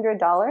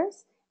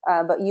 $500,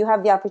 but you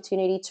have the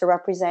opportunity to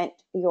represent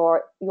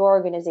your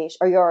organization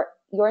or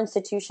your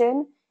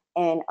institution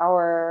and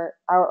our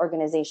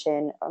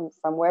organization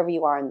from wherever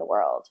you are in the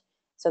world.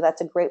 So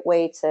that's a great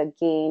way to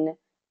gain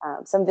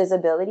some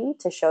visibility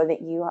to show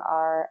that you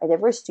are a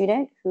diverse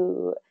student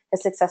who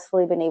has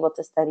successfully been able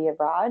to study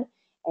abroad.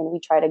 And we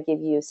try to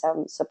give you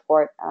some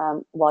support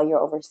while you're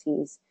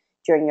overseas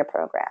during your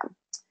program.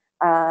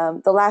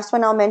 The last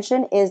one I'll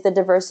mention is the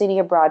Diversity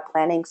Abroad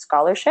Planning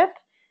Scholarship.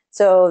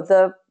 So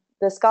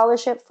the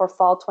scholarship for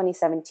fall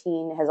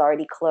 2017 has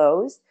already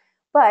closed,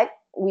 but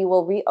we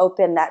will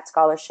reopen that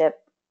scholarship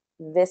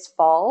this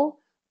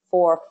fall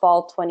for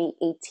fall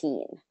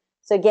 2018.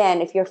 So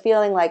again, if you're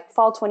feeling like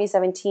fall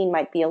 2017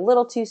 might be a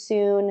little too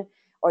soon,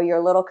 or you're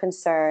a little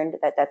concerned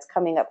that that's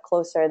coming up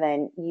closer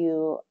than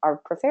you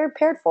are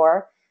prepared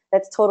for,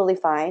 that's totally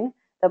fine.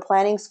 The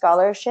planning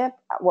scholarship,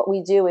 what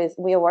we do is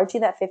we award you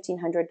that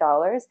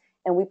 $1,500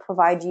 and we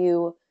provide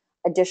you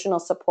additional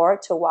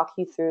support to walk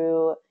you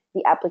through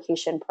the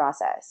application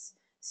process.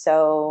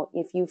 So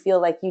if you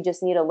feel like you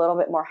just need a little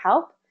bit more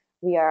help,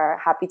 we are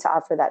happy to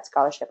offer that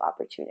scholarship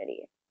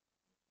opportunity.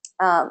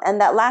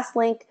 And that last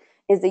link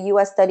is the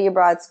U.S. Study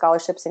Abroad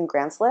Scholarships and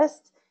Grants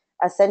list.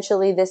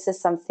 Essentially, this is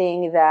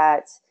something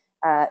that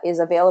is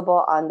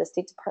available on the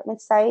State Department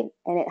site,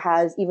 and it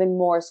has even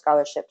more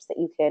scholarships that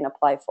you can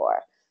apply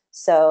for.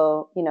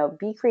 So,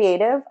 be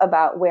creative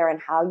about where and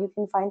how you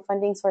can find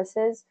funding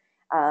sources.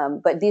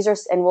 But these are,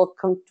 and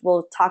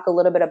we'll talk a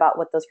little bit about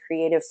what those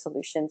creative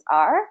solutions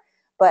are.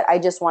 But I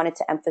just wanted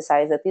to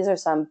emphasize that these are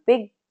some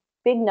big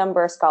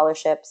number of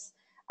scholarships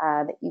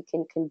that you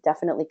can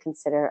definitely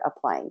consider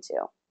applying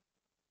to.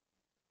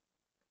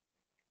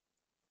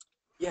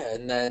 Yeah,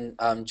 and then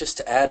just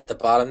to add at the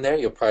bottom there,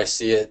 you'll probably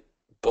see it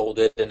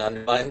bolded and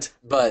underlined,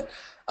 but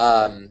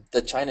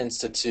the China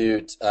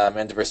Institute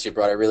and Diversity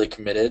Abroad are really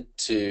committed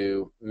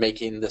to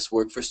making this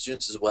work for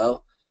students as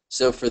well.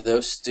 So for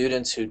those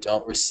students who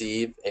don't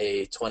receive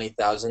a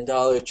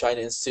 $20,000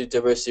 China Institute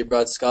Diversity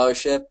Abroad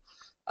scholarship,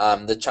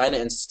 the China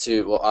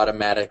Institute will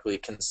automatically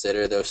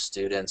consider those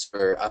students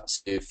for up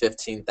to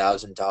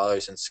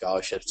 $15,000 in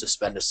scholarships to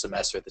spend a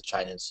semester at the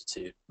China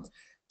Institute.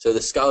 So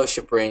the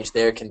scholarship range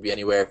there can be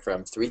anywhere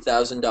from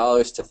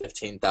 $3,000 to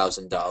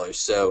 $15,000.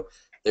 So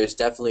there's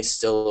definitely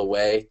still a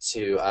way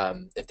to,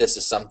 if this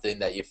is something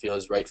that you feel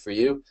is right for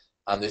you,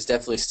 there's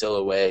definitely still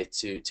a way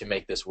to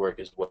make this work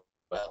as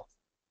well.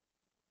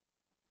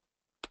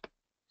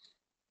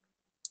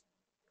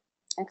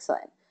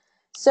 Excellent.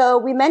 So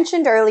we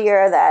mentioned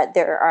earlier that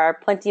there are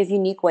plenty of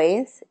unique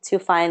ways to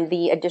find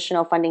the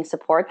additional funding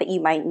support that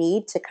you might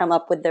need to come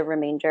up with the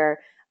remainder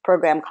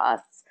program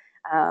costs.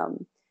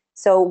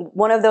 So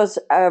one of those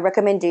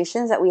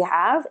recommendations that we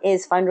have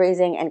is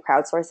fundraising and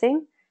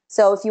crowdsourcing.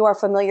 So if you are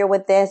familiar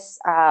with this,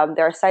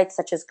 there are sites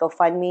such as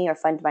GoFundMe or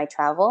Fund My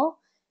Travel,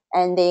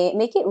 and they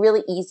make it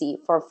really easy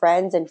for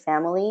friends and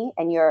family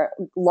and your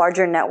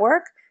larger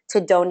network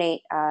to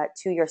donate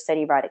to your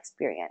study abroad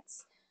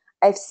experience.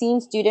 I've seen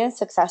students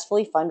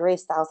successfully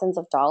fundraise thousands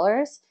of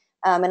dollars,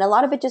 and a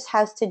lot of it just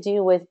has to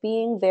do with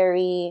being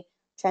very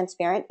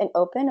transparent and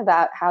open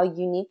about how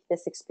unique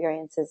this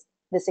experience is.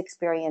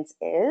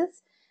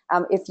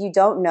 If you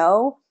don't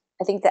know,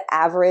 I think the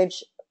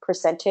average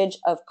percentage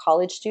of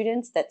college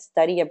students that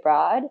study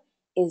abroad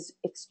is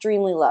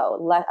extremely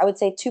low. I would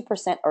say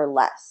 2% or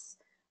less.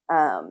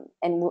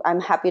 And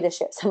I'm happy to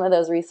share some of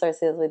those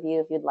resources with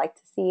you if you'd like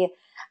to see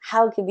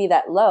how it could be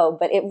that low.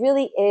 But it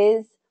really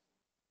is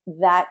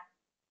a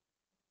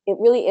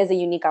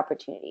unique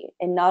opportunity.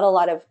 And not a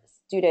lot of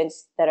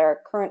students that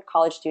are current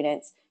college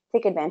students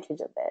take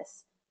advantage of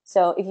this.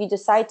 So if you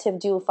decide to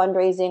do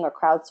fundraising or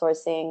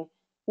crowdsourcing,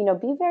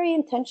 be very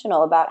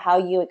intentional about how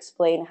you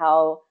explain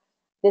how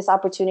this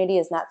opportunity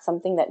is not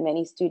something that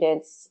many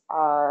students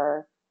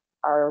are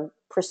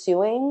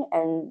pursuing,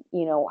 and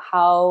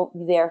how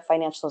their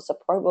financial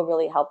support will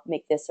really help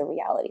make this a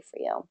reality for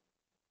you.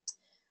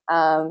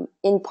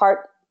 In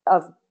part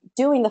of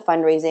doing the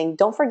fundraising,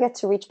 don't forget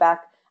to reach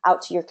back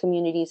out to your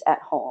communities at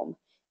home.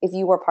 If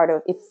you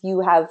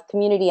have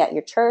community at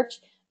your church,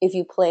 if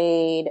you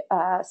played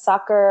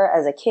soccer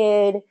as a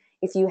kid,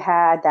 if you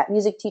had that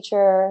music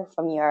teacher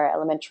from your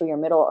elementary or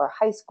middle or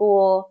high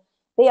school,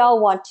 they all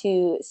want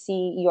to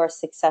see your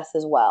success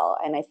as well.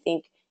 And I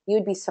think you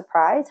would be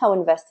surprised how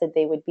invested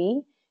they would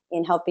be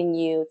in helping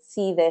you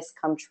see this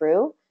come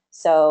true.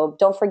 So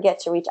don't forget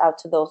to reach out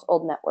to those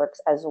old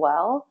networks as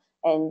well,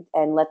 and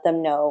let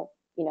them know,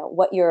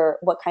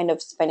 what kind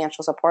of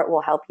financial support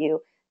will help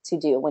you to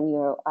do when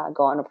you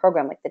go on a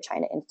program like the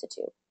China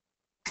Institute.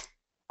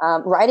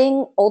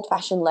 Writing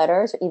old-fashioned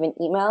letters or even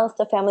emails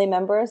to family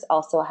members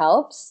also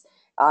helps.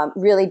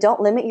 Really don't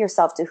limit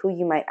yourself to who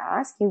you might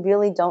ask. You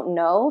really don't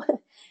know.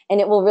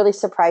 And it will really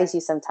surprise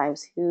you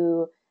sometimes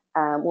who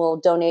will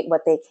donate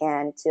what they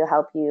can to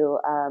help you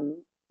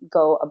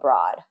go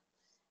abroad.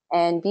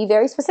 and be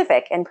very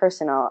specific and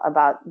personal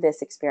about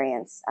this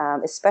experience,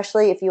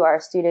 especially if you are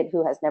a student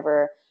who has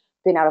never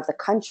been out of the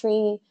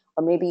country,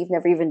 or maybe you've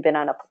never even been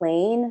on a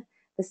plane.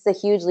 This is a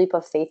huge leap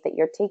of faith that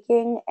you're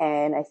taking,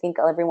 and I think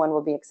everyone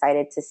will be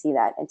excited to see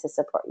that and to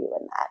support you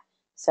in that.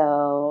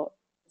 So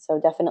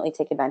definitely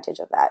take advantage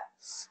of that.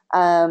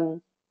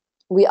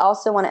 We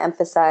also want to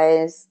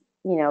emphasize,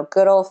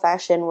 good old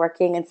fashioned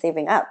working and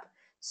saving up.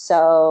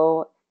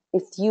 So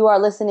if you are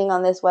listening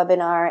on this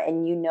webinar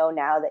and you know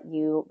now that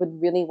you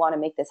would really want to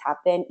make this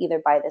happen,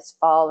 either by this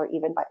fall or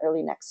even by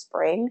early next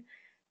spring,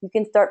 you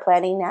can start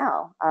planning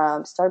now.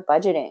 Start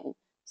budgeting,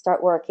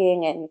 start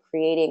working and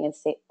creating and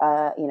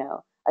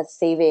a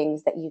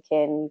savings that you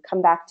can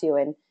come back to,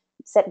 and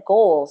set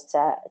goals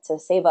to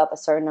save up a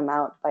certain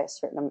amount by a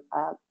certain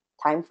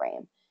time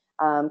frame.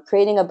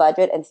 Creating a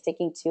budget and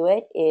sticking to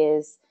it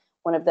is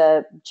one of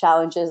the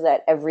challenges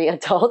that every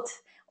adult,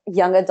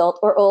 young adult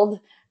or old,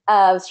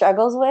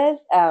 struggles with.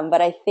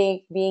 But I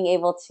think being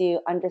able to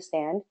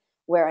understand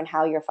where and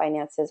how your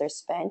finances are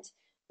spent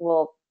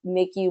will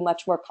make you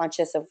much more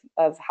conscious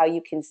of how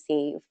you can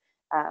save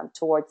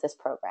towards this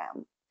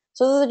program.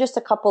 So those are just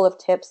a couple of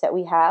tips that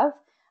we have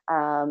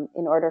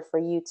in order for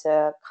you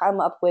to come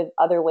up with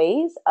other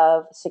ways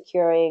of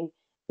securing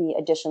the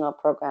additional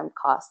program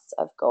costs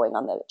of going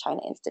on the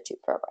China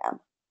Institute program.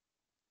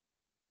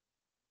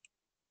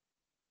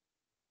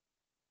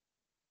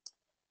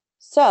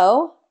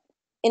 So,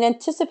 in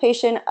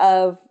anticipation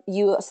of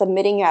you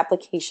submitting your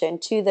application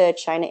to the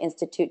China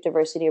Institute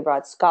Diversity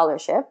Abroad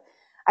Scholarship,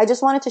 I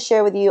just wanted to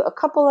share with you a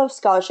couple of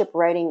scholarship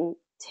writing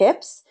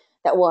tips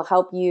that will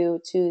help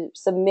you to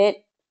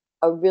submit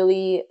a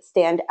really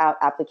standout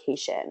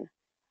application.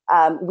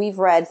 We've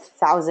read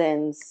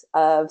thousands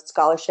of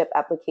scholarship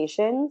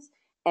applications,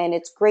 and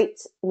it's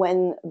great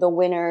when the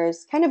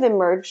winners kind of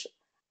emerge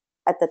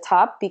at the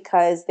top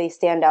because they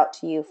stand out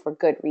to you for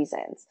good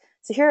reasons.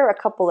 So here are a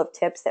couple of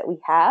tips that we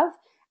have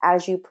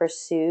as you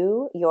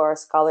pursue your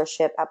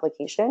scholarship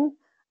application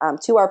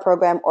to our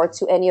program or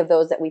to any of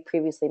those that we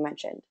previously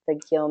mentioned, the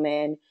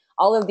Gilman.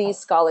 All of these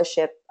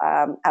scholarship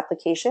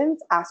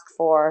applications ask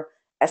for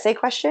essay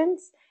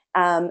questions,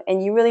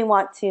 and you really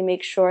want to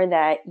make sure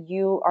that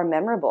you are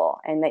memorable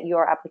and that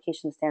your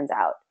application stands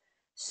out.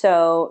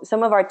 So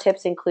some of our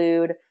tips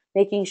include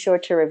making sure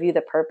to review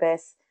the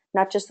purpose,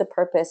 not just the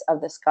purpose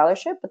of the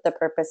scholarship, but the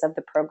purpose of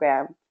the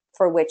program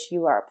for which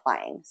you are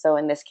applying. So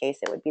in this case,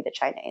 it would be the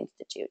China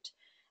Institute.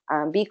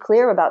 Be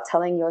clear about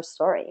telling your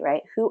story,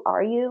 right? Who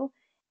are you,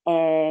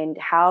 and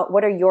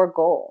what are your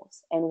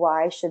goals, and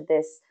why should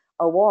this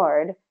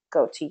award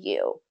go to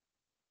you?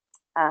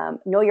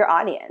 Know your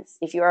audience.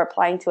 If you are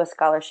applying to a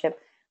scholarship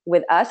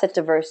with us at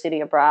Diversity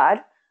Abroad,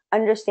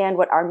 understand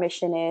what our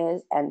mission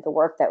is and the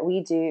work that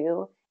we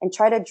do, and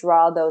try to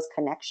draw those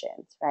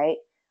connections, right?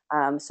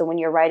 So when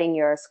you're writing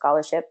your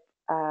scholarship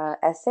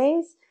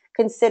essays,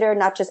 consider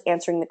not just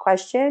answering the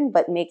question,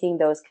 but making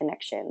those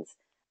connections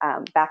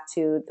back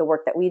to the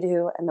work that we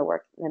do and the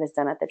work that is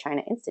done at the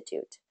China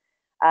Institute.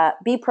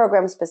 Be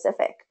program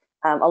specific.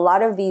 A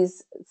lot of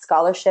these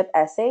scholarship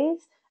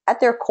essays, at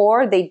their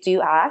core, they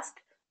do ask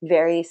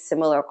very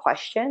similar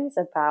questions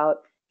about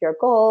your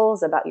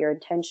goals, about your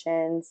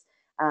intentions,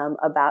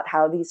 about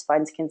how these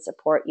funds can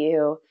support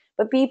you,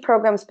 but be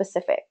program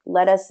specific.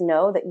 Let us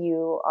know that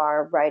you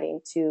are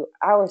writing to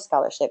our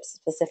scholarships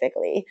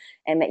specifically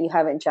and that you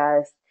haven't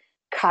just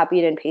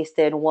copied and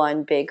pasted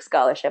one big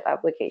scholarship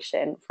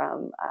application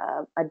from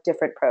a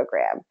different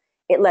program.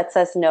 It lets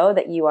us know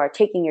that you are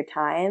taking your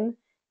time,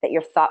 that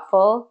you're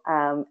thoughtful,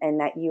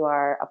 and that you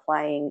are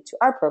applying to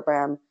our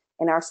program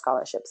and our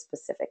scholarship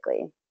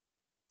specifically.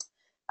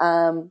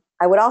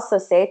 I would also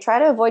say try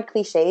to avoid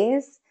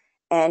cliches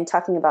and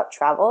talking about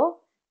travel.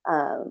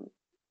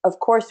 Of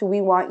course,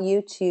 we want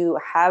you to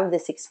have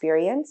this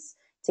experience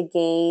to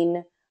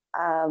gain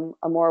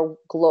a more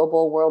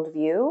global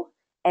worldview.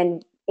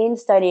 And in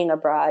studying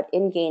abroad,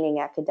 in gaining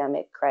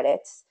academic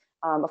credits,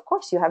 of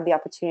course, you have the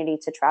opportunity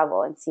to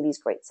travel and see these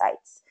great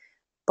sites.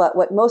 But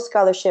what most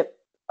scholarship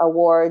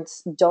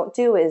awards don't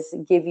do is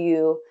give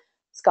you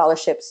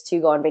scholarships to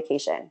go on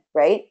vacation,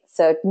 right?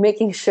 So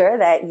making sure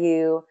that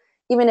you,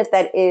 even if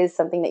that is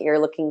something that you're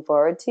looking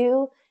forward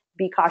to,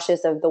 be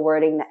cautious of the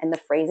wording and the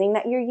phrasing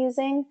that you're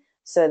using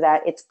so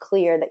that it's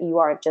clear that you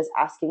aren't just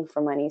asking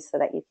for money so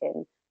that you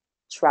can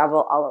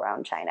travel all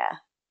around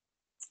China.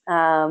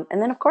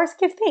 And then, of course,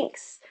 give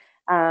thanks.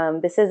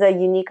 This is a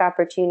unique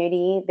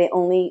opportunity.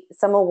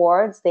 Some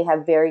awards, they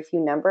have very few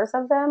numbers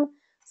of them.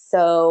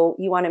 So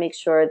you want to make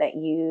sure that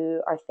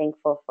you are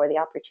thankful for the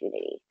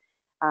opportunity.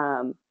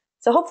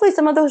 So hopefully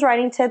some of those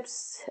writing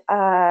tips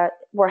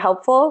were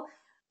helpful.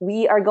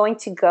 We are going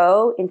to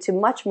go into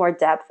much more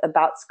depth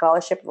about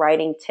scholarship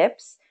writing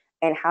tips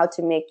and how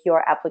to make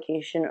your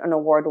application an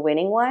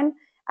award-winning one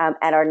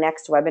at our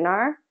next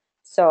webinar.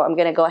 So I'm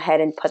going to go ahead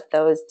and put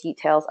those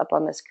details up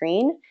on the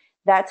screen.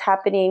 That's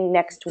happening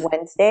next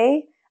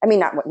Wednesday. I mean,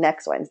 not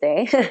next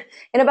Wednesday.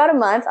 In about a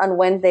month, on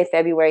Wednesday,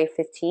 February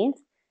 15th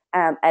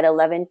at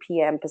 11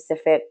 p.m.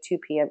 Pacific, 2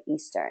 p.m.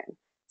 Eastern.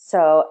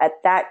 So at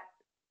that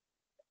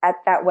At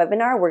that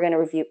webinar, we're going to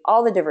review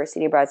all the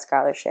Diversity Abroad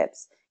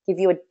scholarships, give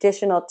you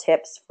additional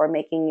tips for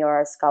making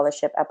your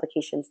scholarship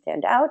application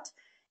stand out,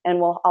 and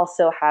we'll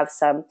also have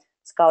some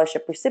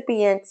scholarship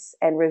recipients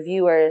and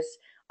reviewers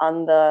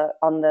on the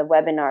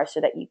webinar so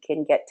that you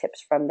can get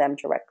tips from them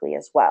directly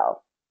as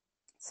well.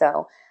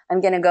 So I'm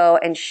going to go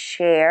and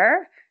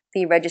share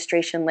the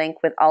registration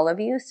link with all of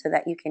you so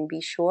that you can be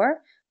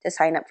sure to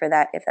sign up for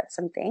that if that's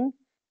something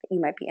that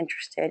you might be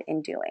interested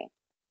in doing,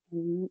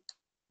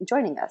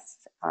 joining us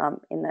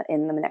in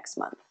the next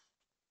month.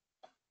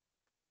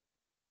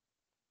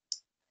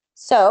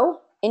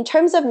 So in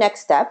terms of next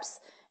steps,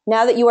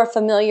 now that you are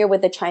familiar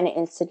with the China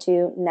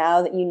Institute,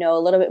 now that you know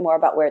a little bit more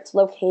about where it's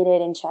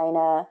located in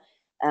China,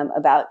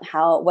 about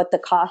what the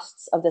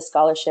costs of the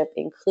scholarship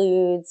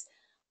includes,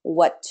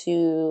 what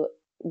to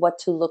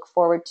look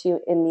forward to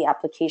in the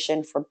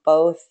application for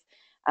both,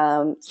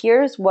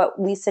 here's what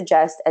we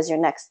suggest as your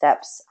next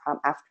steps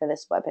after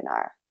this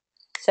webinar.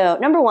 So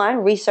number one,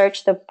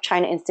 research the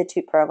China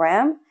Institute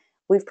program.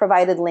 We've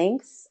provided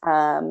links,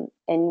 and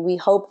we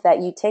hope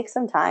that you take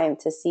some time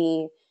to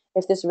see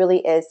if this really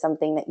is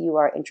something that you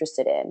are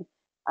interested in.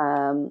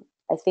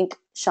 I think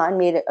Sean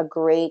made a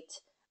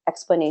great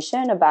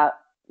explanation about,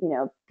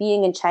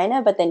 being in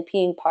China, but then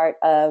being part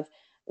of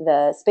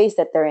the space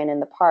that they're in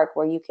the park,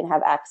 where you can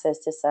have access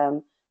to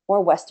some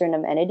more Western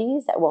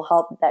amenities that will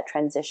help that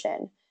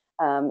transition.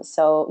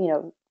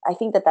 So, I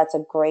think that that's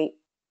a great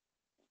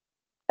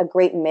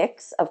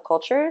mix of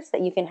cultures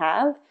that you can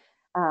have.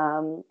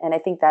 And I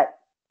think that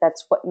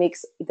that's what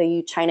makes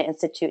the China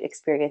Institute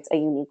experience a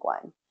unique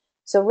one.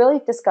 So really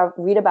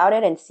read about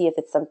it and see if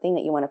it's something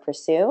that you want to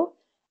pursue.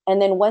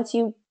 And then once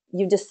you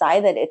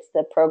decide that it's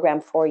the program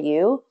for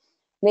you,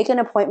 make an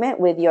appointment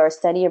with your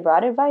study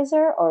abroad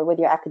advisor or with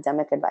your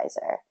academic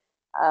advisor.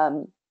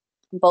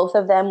 Both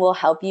of them will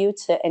help you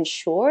to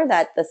ensure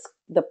that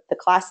the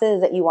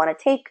classes that you want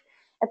to take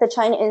at the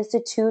China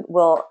Institute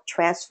will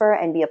transfer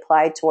and be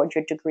applied towards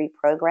your degree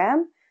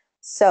program.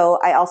 So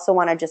I also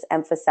want to just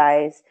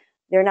emphasize,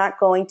 they're not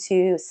going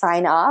to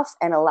sign off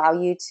and allow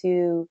you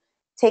to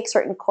take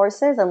certain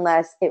courses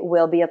unless it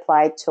will be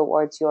applied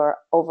towards your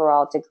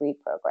overall degree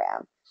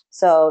program.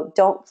 So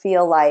don't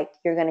feel like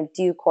you're going to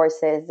do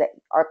courses that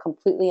are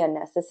completely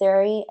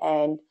unnecessary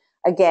and,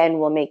 again,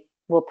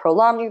 will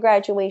prolong your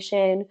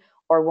graduation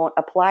or won't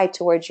apply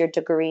towards your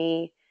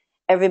degree.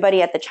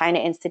 Everybody at the China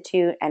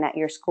Institute and at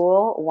your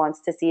school wants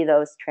to see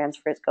those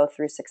transfers go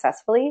through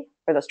successfully,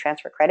 or those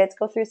transfer credits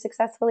go through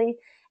successfully,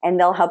 and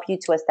they'll help you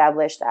to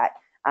establish that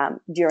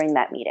during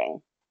that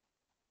meeting.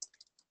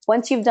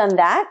 Once you've done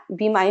that,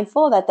 be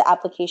mindful that the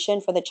application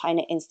for the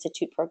China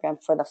Institute program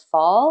for the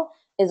fall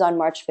is on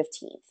March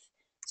 15th.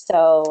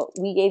 So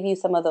we gave you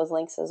some of those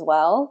links as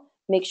well.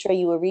 Make sure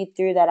you will read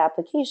through that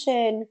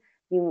application.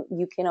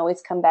 You can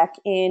always come back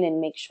in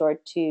and make sure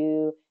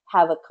to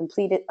have a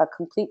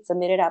complete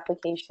submitted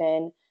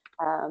application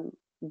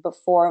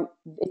before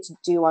it's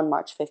due on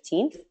March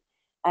 15th.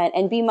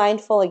 And be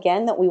mindful,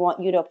 again, that we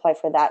want you to apply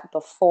for that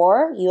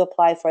before you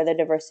apply for the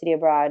Diversity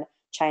Abroad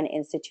China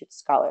Institute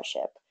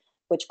Scholarship,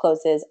 which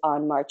closes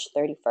on March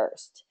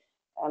 31st.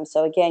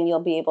 So again, you'll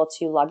be able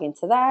to log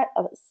into that.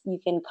 You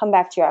can come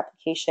back to your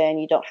application.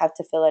 You don't have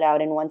to fill it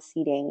out in one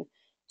seating.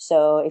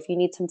 So if you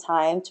need some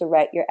time to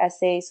write your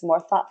essays more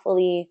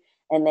thoughtfully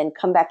and then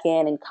come back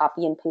in and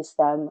copy and paste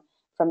them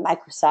from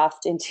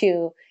Microsoft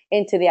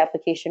into the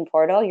application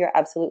portal, you're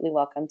absolutely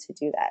welcome to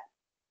do that.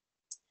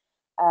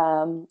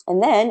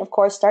 And then, of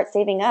course, start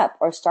saving up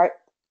or start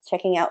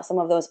checking out some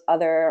of those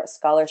other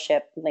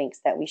scholarship links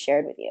that we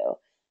shared with you.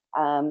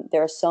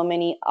 There are so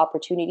many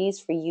opportunities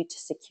for you to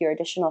secure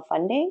additional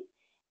funding.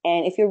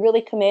 And if you're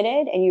really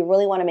committed and you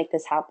really want to make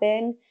this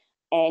happen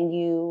and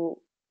you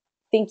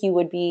think you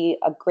would be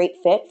a great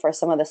fit for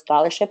some of the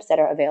scholarships that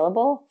are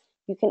available,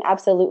 you can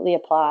absolutely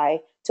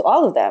apply to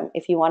all of them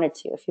if you wanted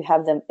to, if you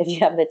have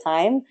the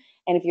time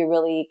and if you're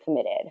really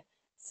committed.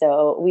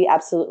 So we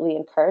absolutely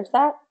encourage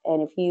that.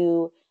 And if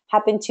you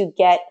happen to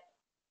get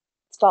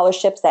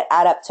scholarships that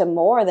add up to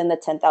more than the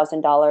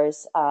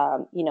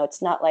 $10,000,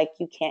 it's not like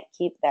you can't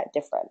keep that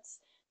difference.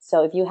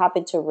 So if you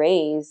happen to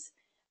raise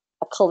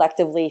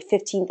collectively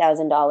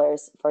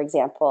 $15,000, for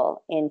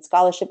example, in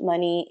scholarship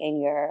money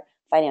in your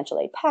financial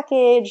aid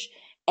package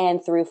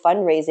and through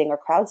fundraising or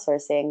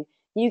crowdsourcing,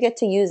 you get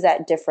to use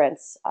that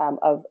difference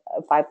of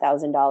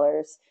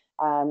 $5,000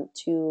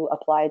 to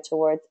apply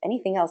towards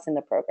anything else in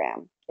the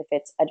program. If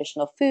it's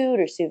additional food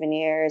or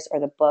souvenirs or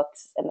the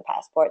books and the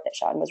passport that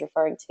Sean was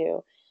referring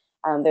to,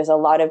 there's a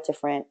lot of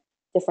different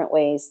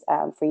ways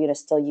for you to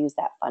still use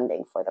that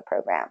funding for the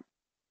program.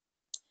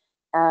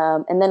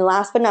 And then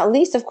last but not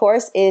least, of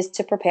course, is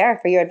to prepare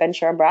for your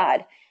adventure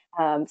abroad.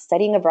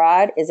 Studying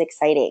abroad is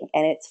exciting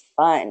and it's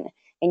fun.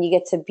 And you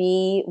get to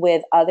be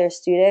with other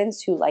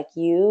students who, like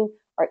you,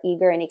 are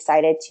eager and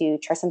excited to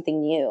try something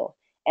new.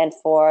 And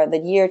for the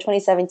year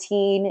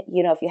 2017,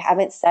 if you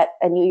haven't set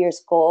a New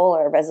Year's goal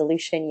or a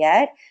resolution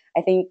yet,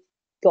 I think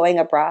going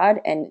abroad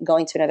and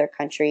going to another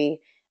country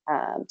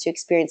to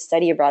experience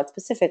study abroad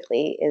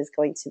specifically is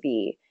going to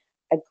be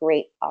a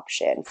great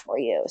option for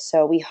you.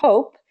 So we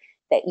hope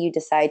that you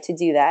decide to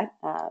do that,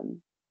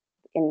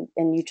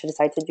 and you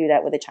decide to do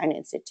that with the China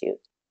Institute.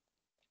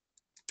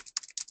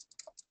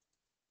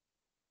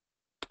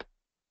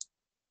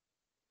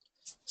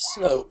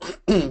 So,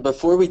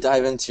 before we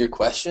dive into your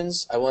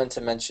questions, I wanted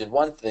to mention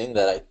one thing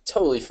that I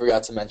totally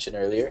forgot to mention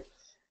earlier,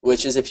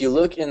 which is if you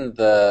look in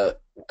the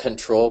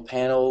control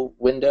panel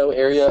window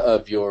area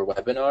of your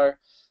webinar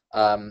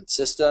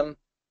system,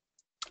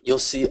 you'll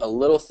see a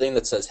little thing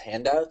that says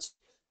handouts.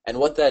 And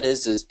what that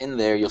is in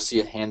there you'll see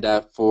a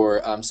handout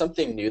for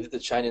something new that the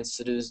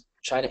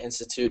China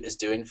Institute is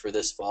doing for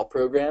this fall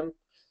program.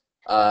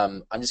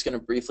 I'm just going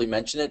to briefly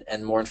mention it,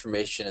 and more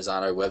information is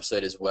on our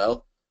website as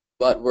well.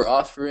 But we're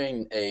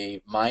offering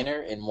a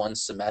minor in one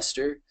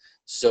semester.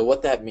 So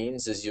what that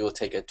means is you will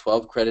take a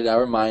 12 credit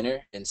hour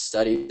minor in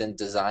studies in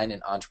design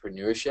and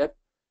entrepreneurship.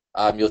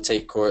 You'll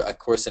take a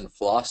course in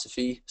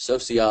philosophy,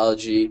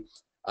 sociology,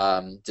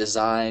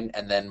 design,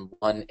 and then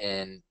one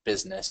in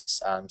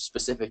business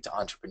specific to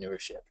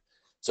entrepreneurship.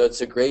 So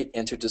it's a great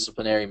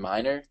interdisciplinary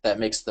minor that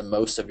makes the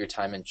most of your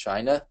time in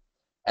China,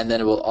 and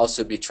then it will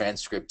also be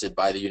transcripted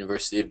by the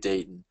University of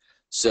Dayton.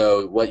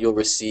 So what you'll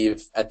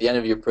receive at the end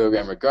of your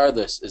program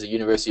regardless is a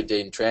University of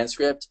Dayton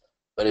transcript,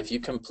 but if you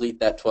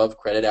complete that 12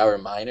 credit hour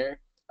minor,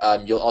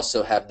 you'll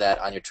also have that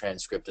on your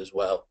transcript as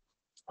well,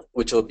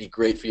 which will be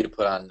great for you to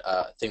put on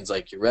things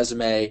like your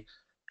resume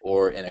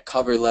or in a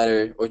cover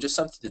letter or just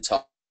something to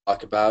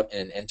talk about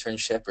in an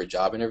internship or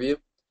job interview.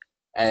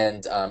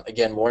 And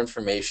again, more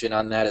information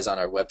on that is on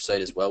our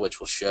website as well, which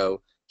we'll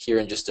show here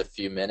in just a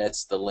few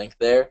minutes, the link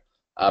there.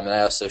 And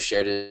I also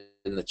shared it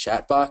in the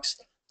chat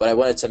box. But I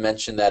wanted to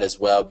mention that as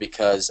well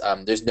because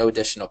there's no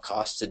additional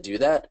cost to do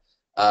that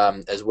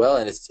as well,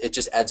 and it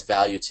just adds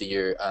value to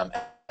your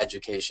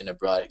education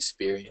abroad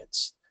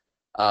experience.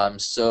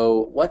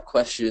 So what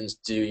questions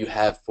do you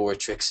have for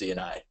Trixie and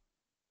I?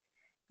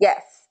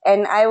 Yes,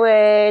 and I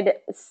would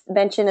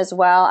mention as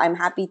well, I'm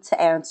happy to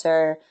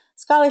answer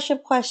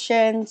scholarship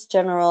questions,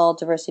 general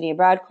diversity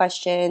abroad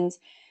questions,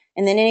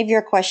 and then any of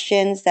your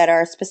questions that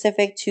are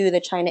specific to the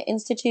China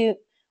Institute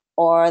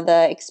or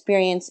the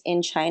experience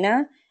in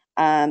China.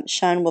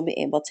 Sean will be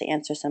able to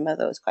answer some of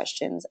those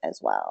questions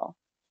as well.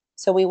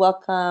 So we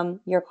welcome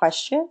your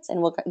questions,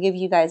 and we'll give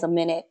you guys a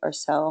minute or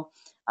so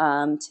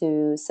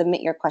to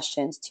submit your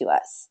questions to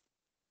us.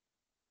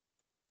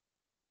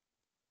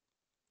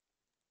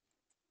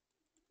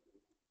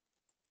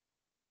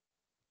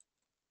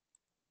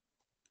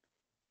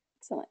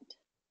 Excellent.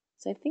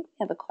 So I think we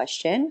have a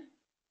question.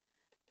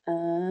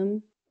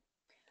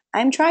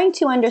 I'm trying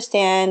to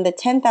understand the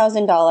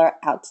 $10,000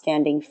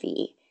 outstanding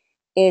fee.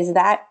 Is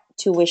that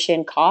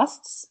tuition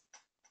costs?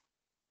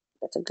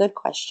 That's a good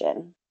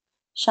question.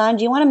 Sean,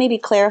 do you want to maybe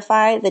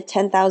clarify the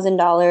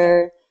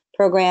 $10,000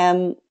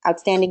 program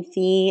outstanding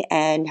fee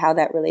and how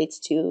that relates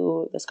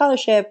to the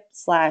scholarship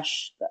 /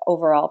 the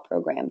overall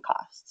program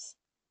costs?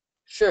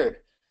 Sure.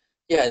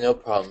 Yeah, no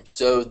problem.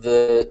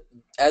 So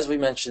as we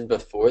mentioned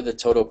before, the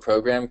total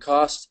program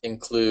cost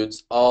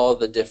includes all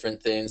the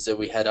different things that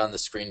we had on the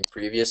screen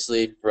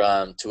previously,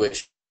 from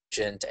tuition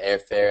to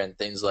airfare and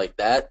things like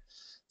that.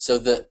 So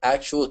the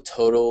actual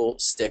total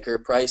sticker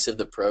price of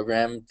the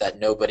program that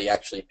nobody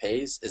actually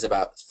pays is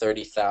about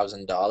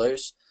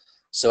 $30,000.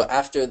 So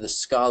after the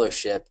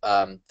scholarship,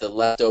 the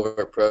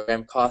leftover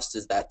program cost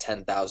is that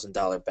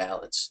 $10,000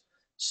 balance.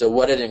 So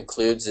what it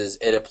includes is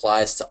it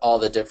applies to all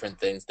the different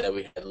things that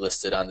we had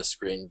listed on the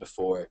screen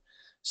before.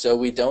 So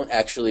we don't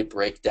actually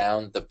break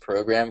down the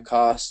program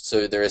cost,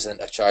 so there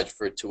isn't a charge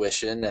for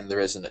tuition and there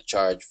isn't a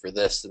charge for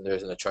this and there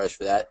isn't a charge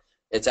for that.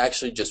 It's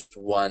actually just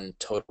one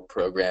total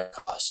program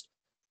cost.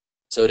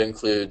 So it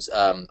includes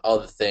all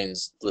the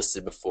things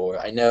listed before.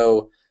 I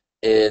know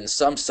in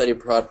some study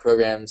abroad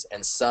programs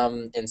and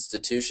some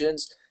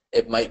institutions,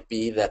 it might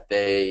be that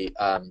they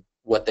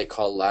what they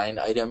call line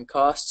item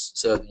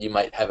costs. So you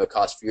might have a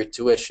cost for your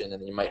tuition,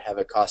 and you might have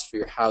a cost for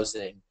your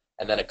housing,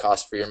 and then a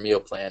cost for your meal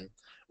plan.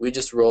 We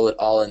just roll it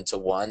all into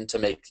one to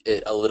make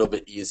it a little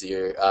bit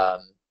easier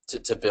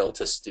to bill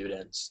to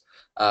students.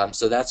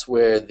 So that's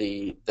where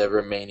the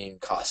remaining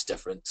cost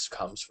difference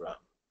comes from.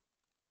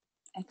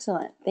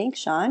 Excellent. Thanks,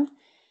 Sean.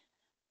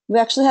 We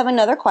actually have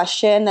another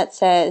question that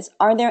says,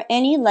 are there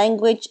any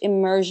language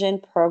immersion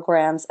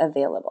programs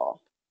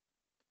available?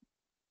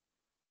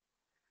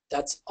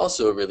 That's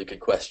also a really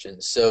good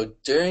question. So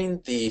during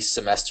the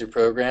semester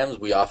programs,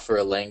 we offer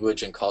a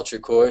language and culture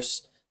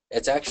course.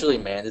 It's actually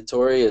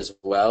mandatory as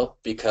well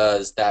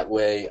because that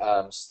way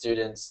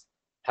students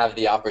have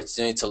the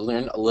opportunity to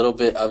learn a little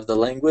bit of the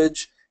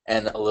language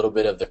and a little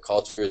bit of the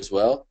culture as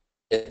well.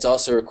 It's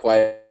also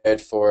required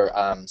for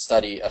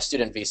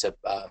student visa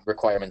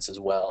requirements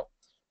as well.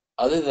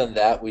 Other than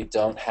that, we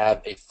don't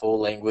have a full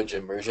language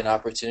immersion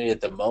opportunity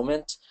at the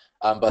moment,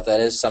 but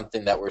that is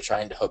something that we're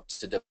trying to hope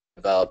to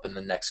develop in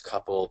the next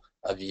couple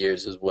of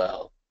years as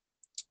well.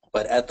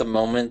 But at the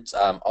moment,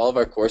 all of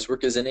our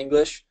coursework is in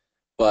English,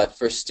 but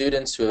for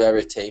students who have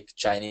ever taken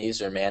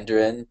Chinese or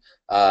Mandarin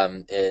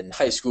in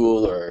high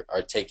school or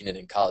are taking it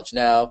in college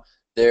now,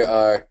 there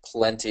are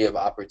plenty of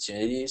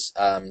opportunities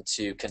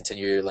to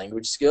continue your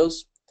language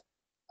skills.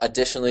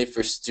 Additionally,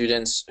 for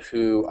students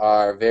who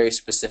are very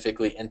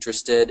specifically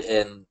interested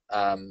in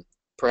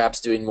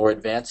perhaps doing more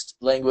advanced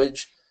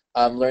language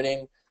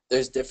learning,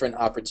 there's different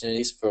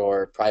opportunities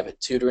for private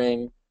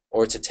tutoring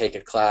or to take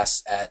a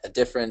class at a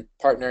different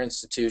partner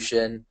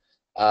institution.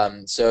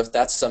 So if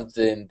that's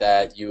something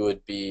that you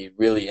would be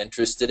really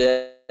interested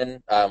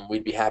in,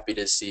 we'd be happy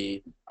to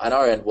see on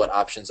our end what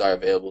options are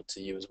available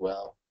to you as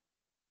well.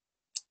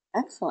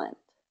 Excellent.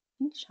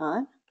 Thanks,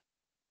 Sean.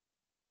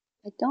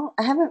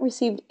 I haven't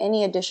received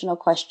any additional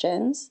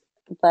questions,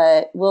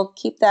 but we'll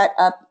keep that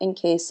up in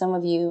case some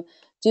of you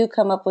do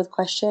come up with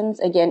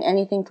questions. Again,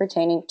 anything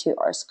pertaining to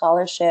our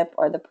scholarship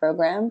or the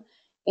program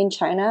in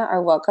China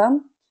are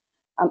welcome.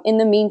 In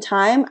the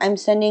meantime, I'm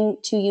sending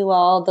to you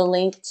all the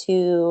link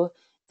to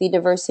the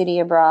Diversity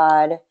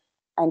Abroad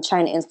and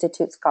China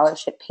Institute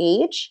scholarship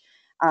page.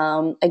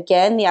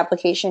 Again, the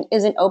application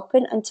isn't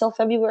open until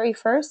February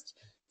 1st,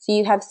 so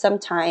you have some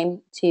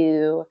time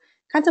to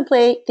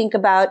contemplate, think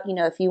about,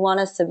 if you want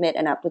to submit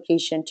an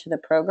application to the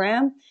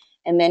program,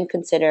 and then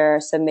consider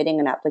submitting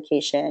an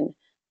application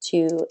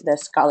to the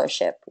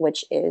scholarship,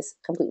 which is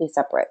completely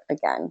separate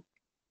again.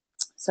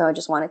 So I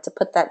just wanted to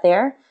put that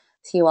there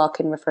so you all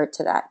can refer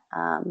to that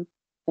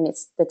when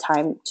it's the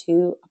time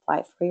to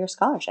apply for your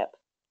scholarship.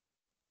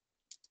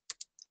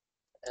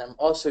 And I'm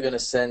also going to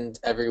send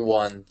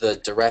everyone the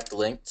direct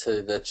link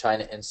to the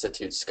China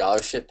Institute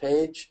scholarship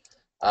page.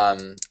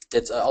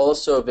 It's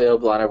also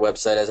available on our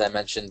website, as I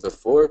mentioned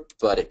before,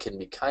 but it can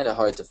be kind of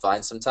hard to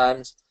find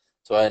sometimes.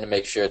 So I want to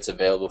make sure it's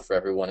available for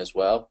everyone as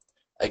well.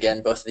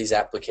 Again, both of these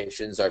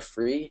applications are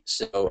free,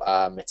 so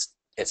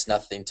it's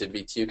nothing to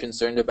be too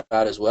concerned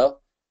about as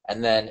well.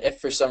 And then if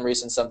for some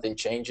reason something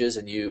changes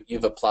and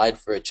you've applied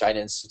for a China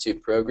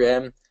Institute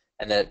program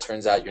and then it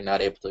turns out you're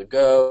not able to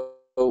go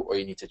or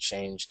you need to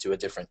change to a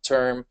different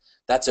term,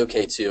 that's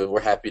okay too, and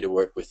we're happy to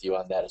work with you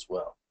on that as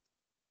well.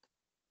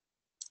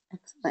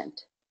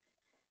 Excellent.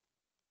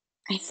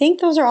 I think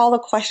those are all the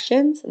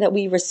questions that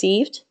we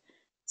received.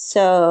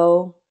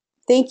 So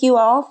thank you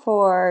all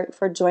for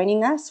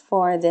joining us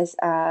for this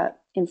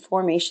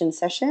information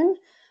session.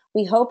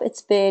 We hope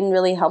it's been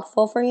really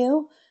helpful for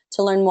you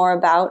to learn more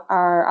about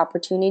our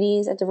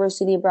opportunities at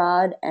Diversity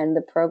Abroad and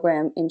the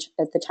program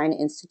at the China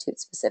Institute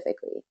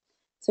specifically.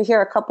 So here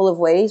are a couple of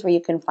ways where you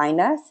can find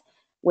us.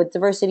 With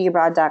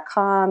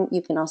diversityabroad.com,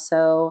 you can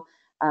also,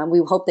 we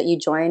hope that you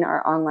join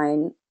our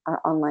online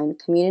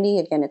community.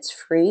 Again, it's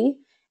free.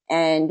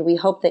 And we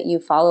hope that you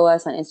follow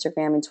us on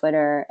Instagram and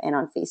Twitter and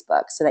on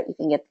Facebook so that you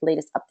can get the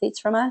latest updates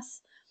from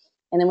us.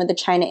 And then with the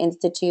China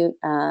Institute,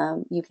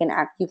 you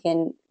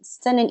can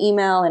send an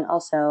email and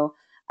also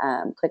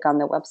click on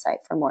the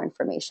website for more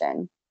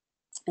information.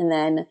 And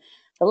then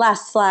the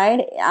last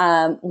slide,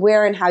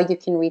 where and how you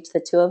can reach the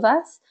two of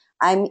us.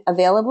 I'm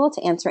available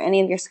to answer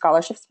any of your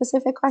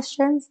scholarship-specific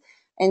questions,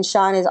 and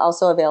Sean is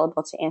also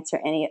available to answer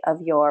any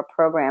of your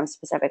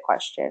program-specific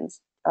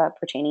questions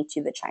pertaining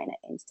to the China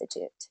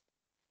Institute.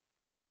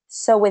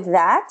 So with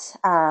that,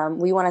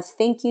 we want to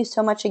thank you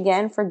so much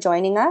again for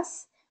joining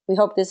us. We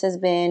hope this has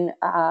been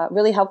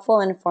really helpful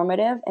and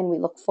informative, and we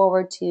look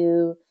forward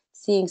to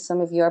seeing some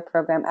of your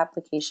program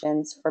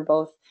applications for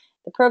both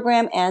the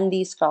program and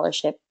the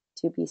scholarship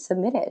to be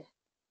submitted.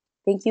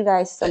 Thank you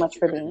guys so much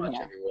for being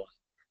here.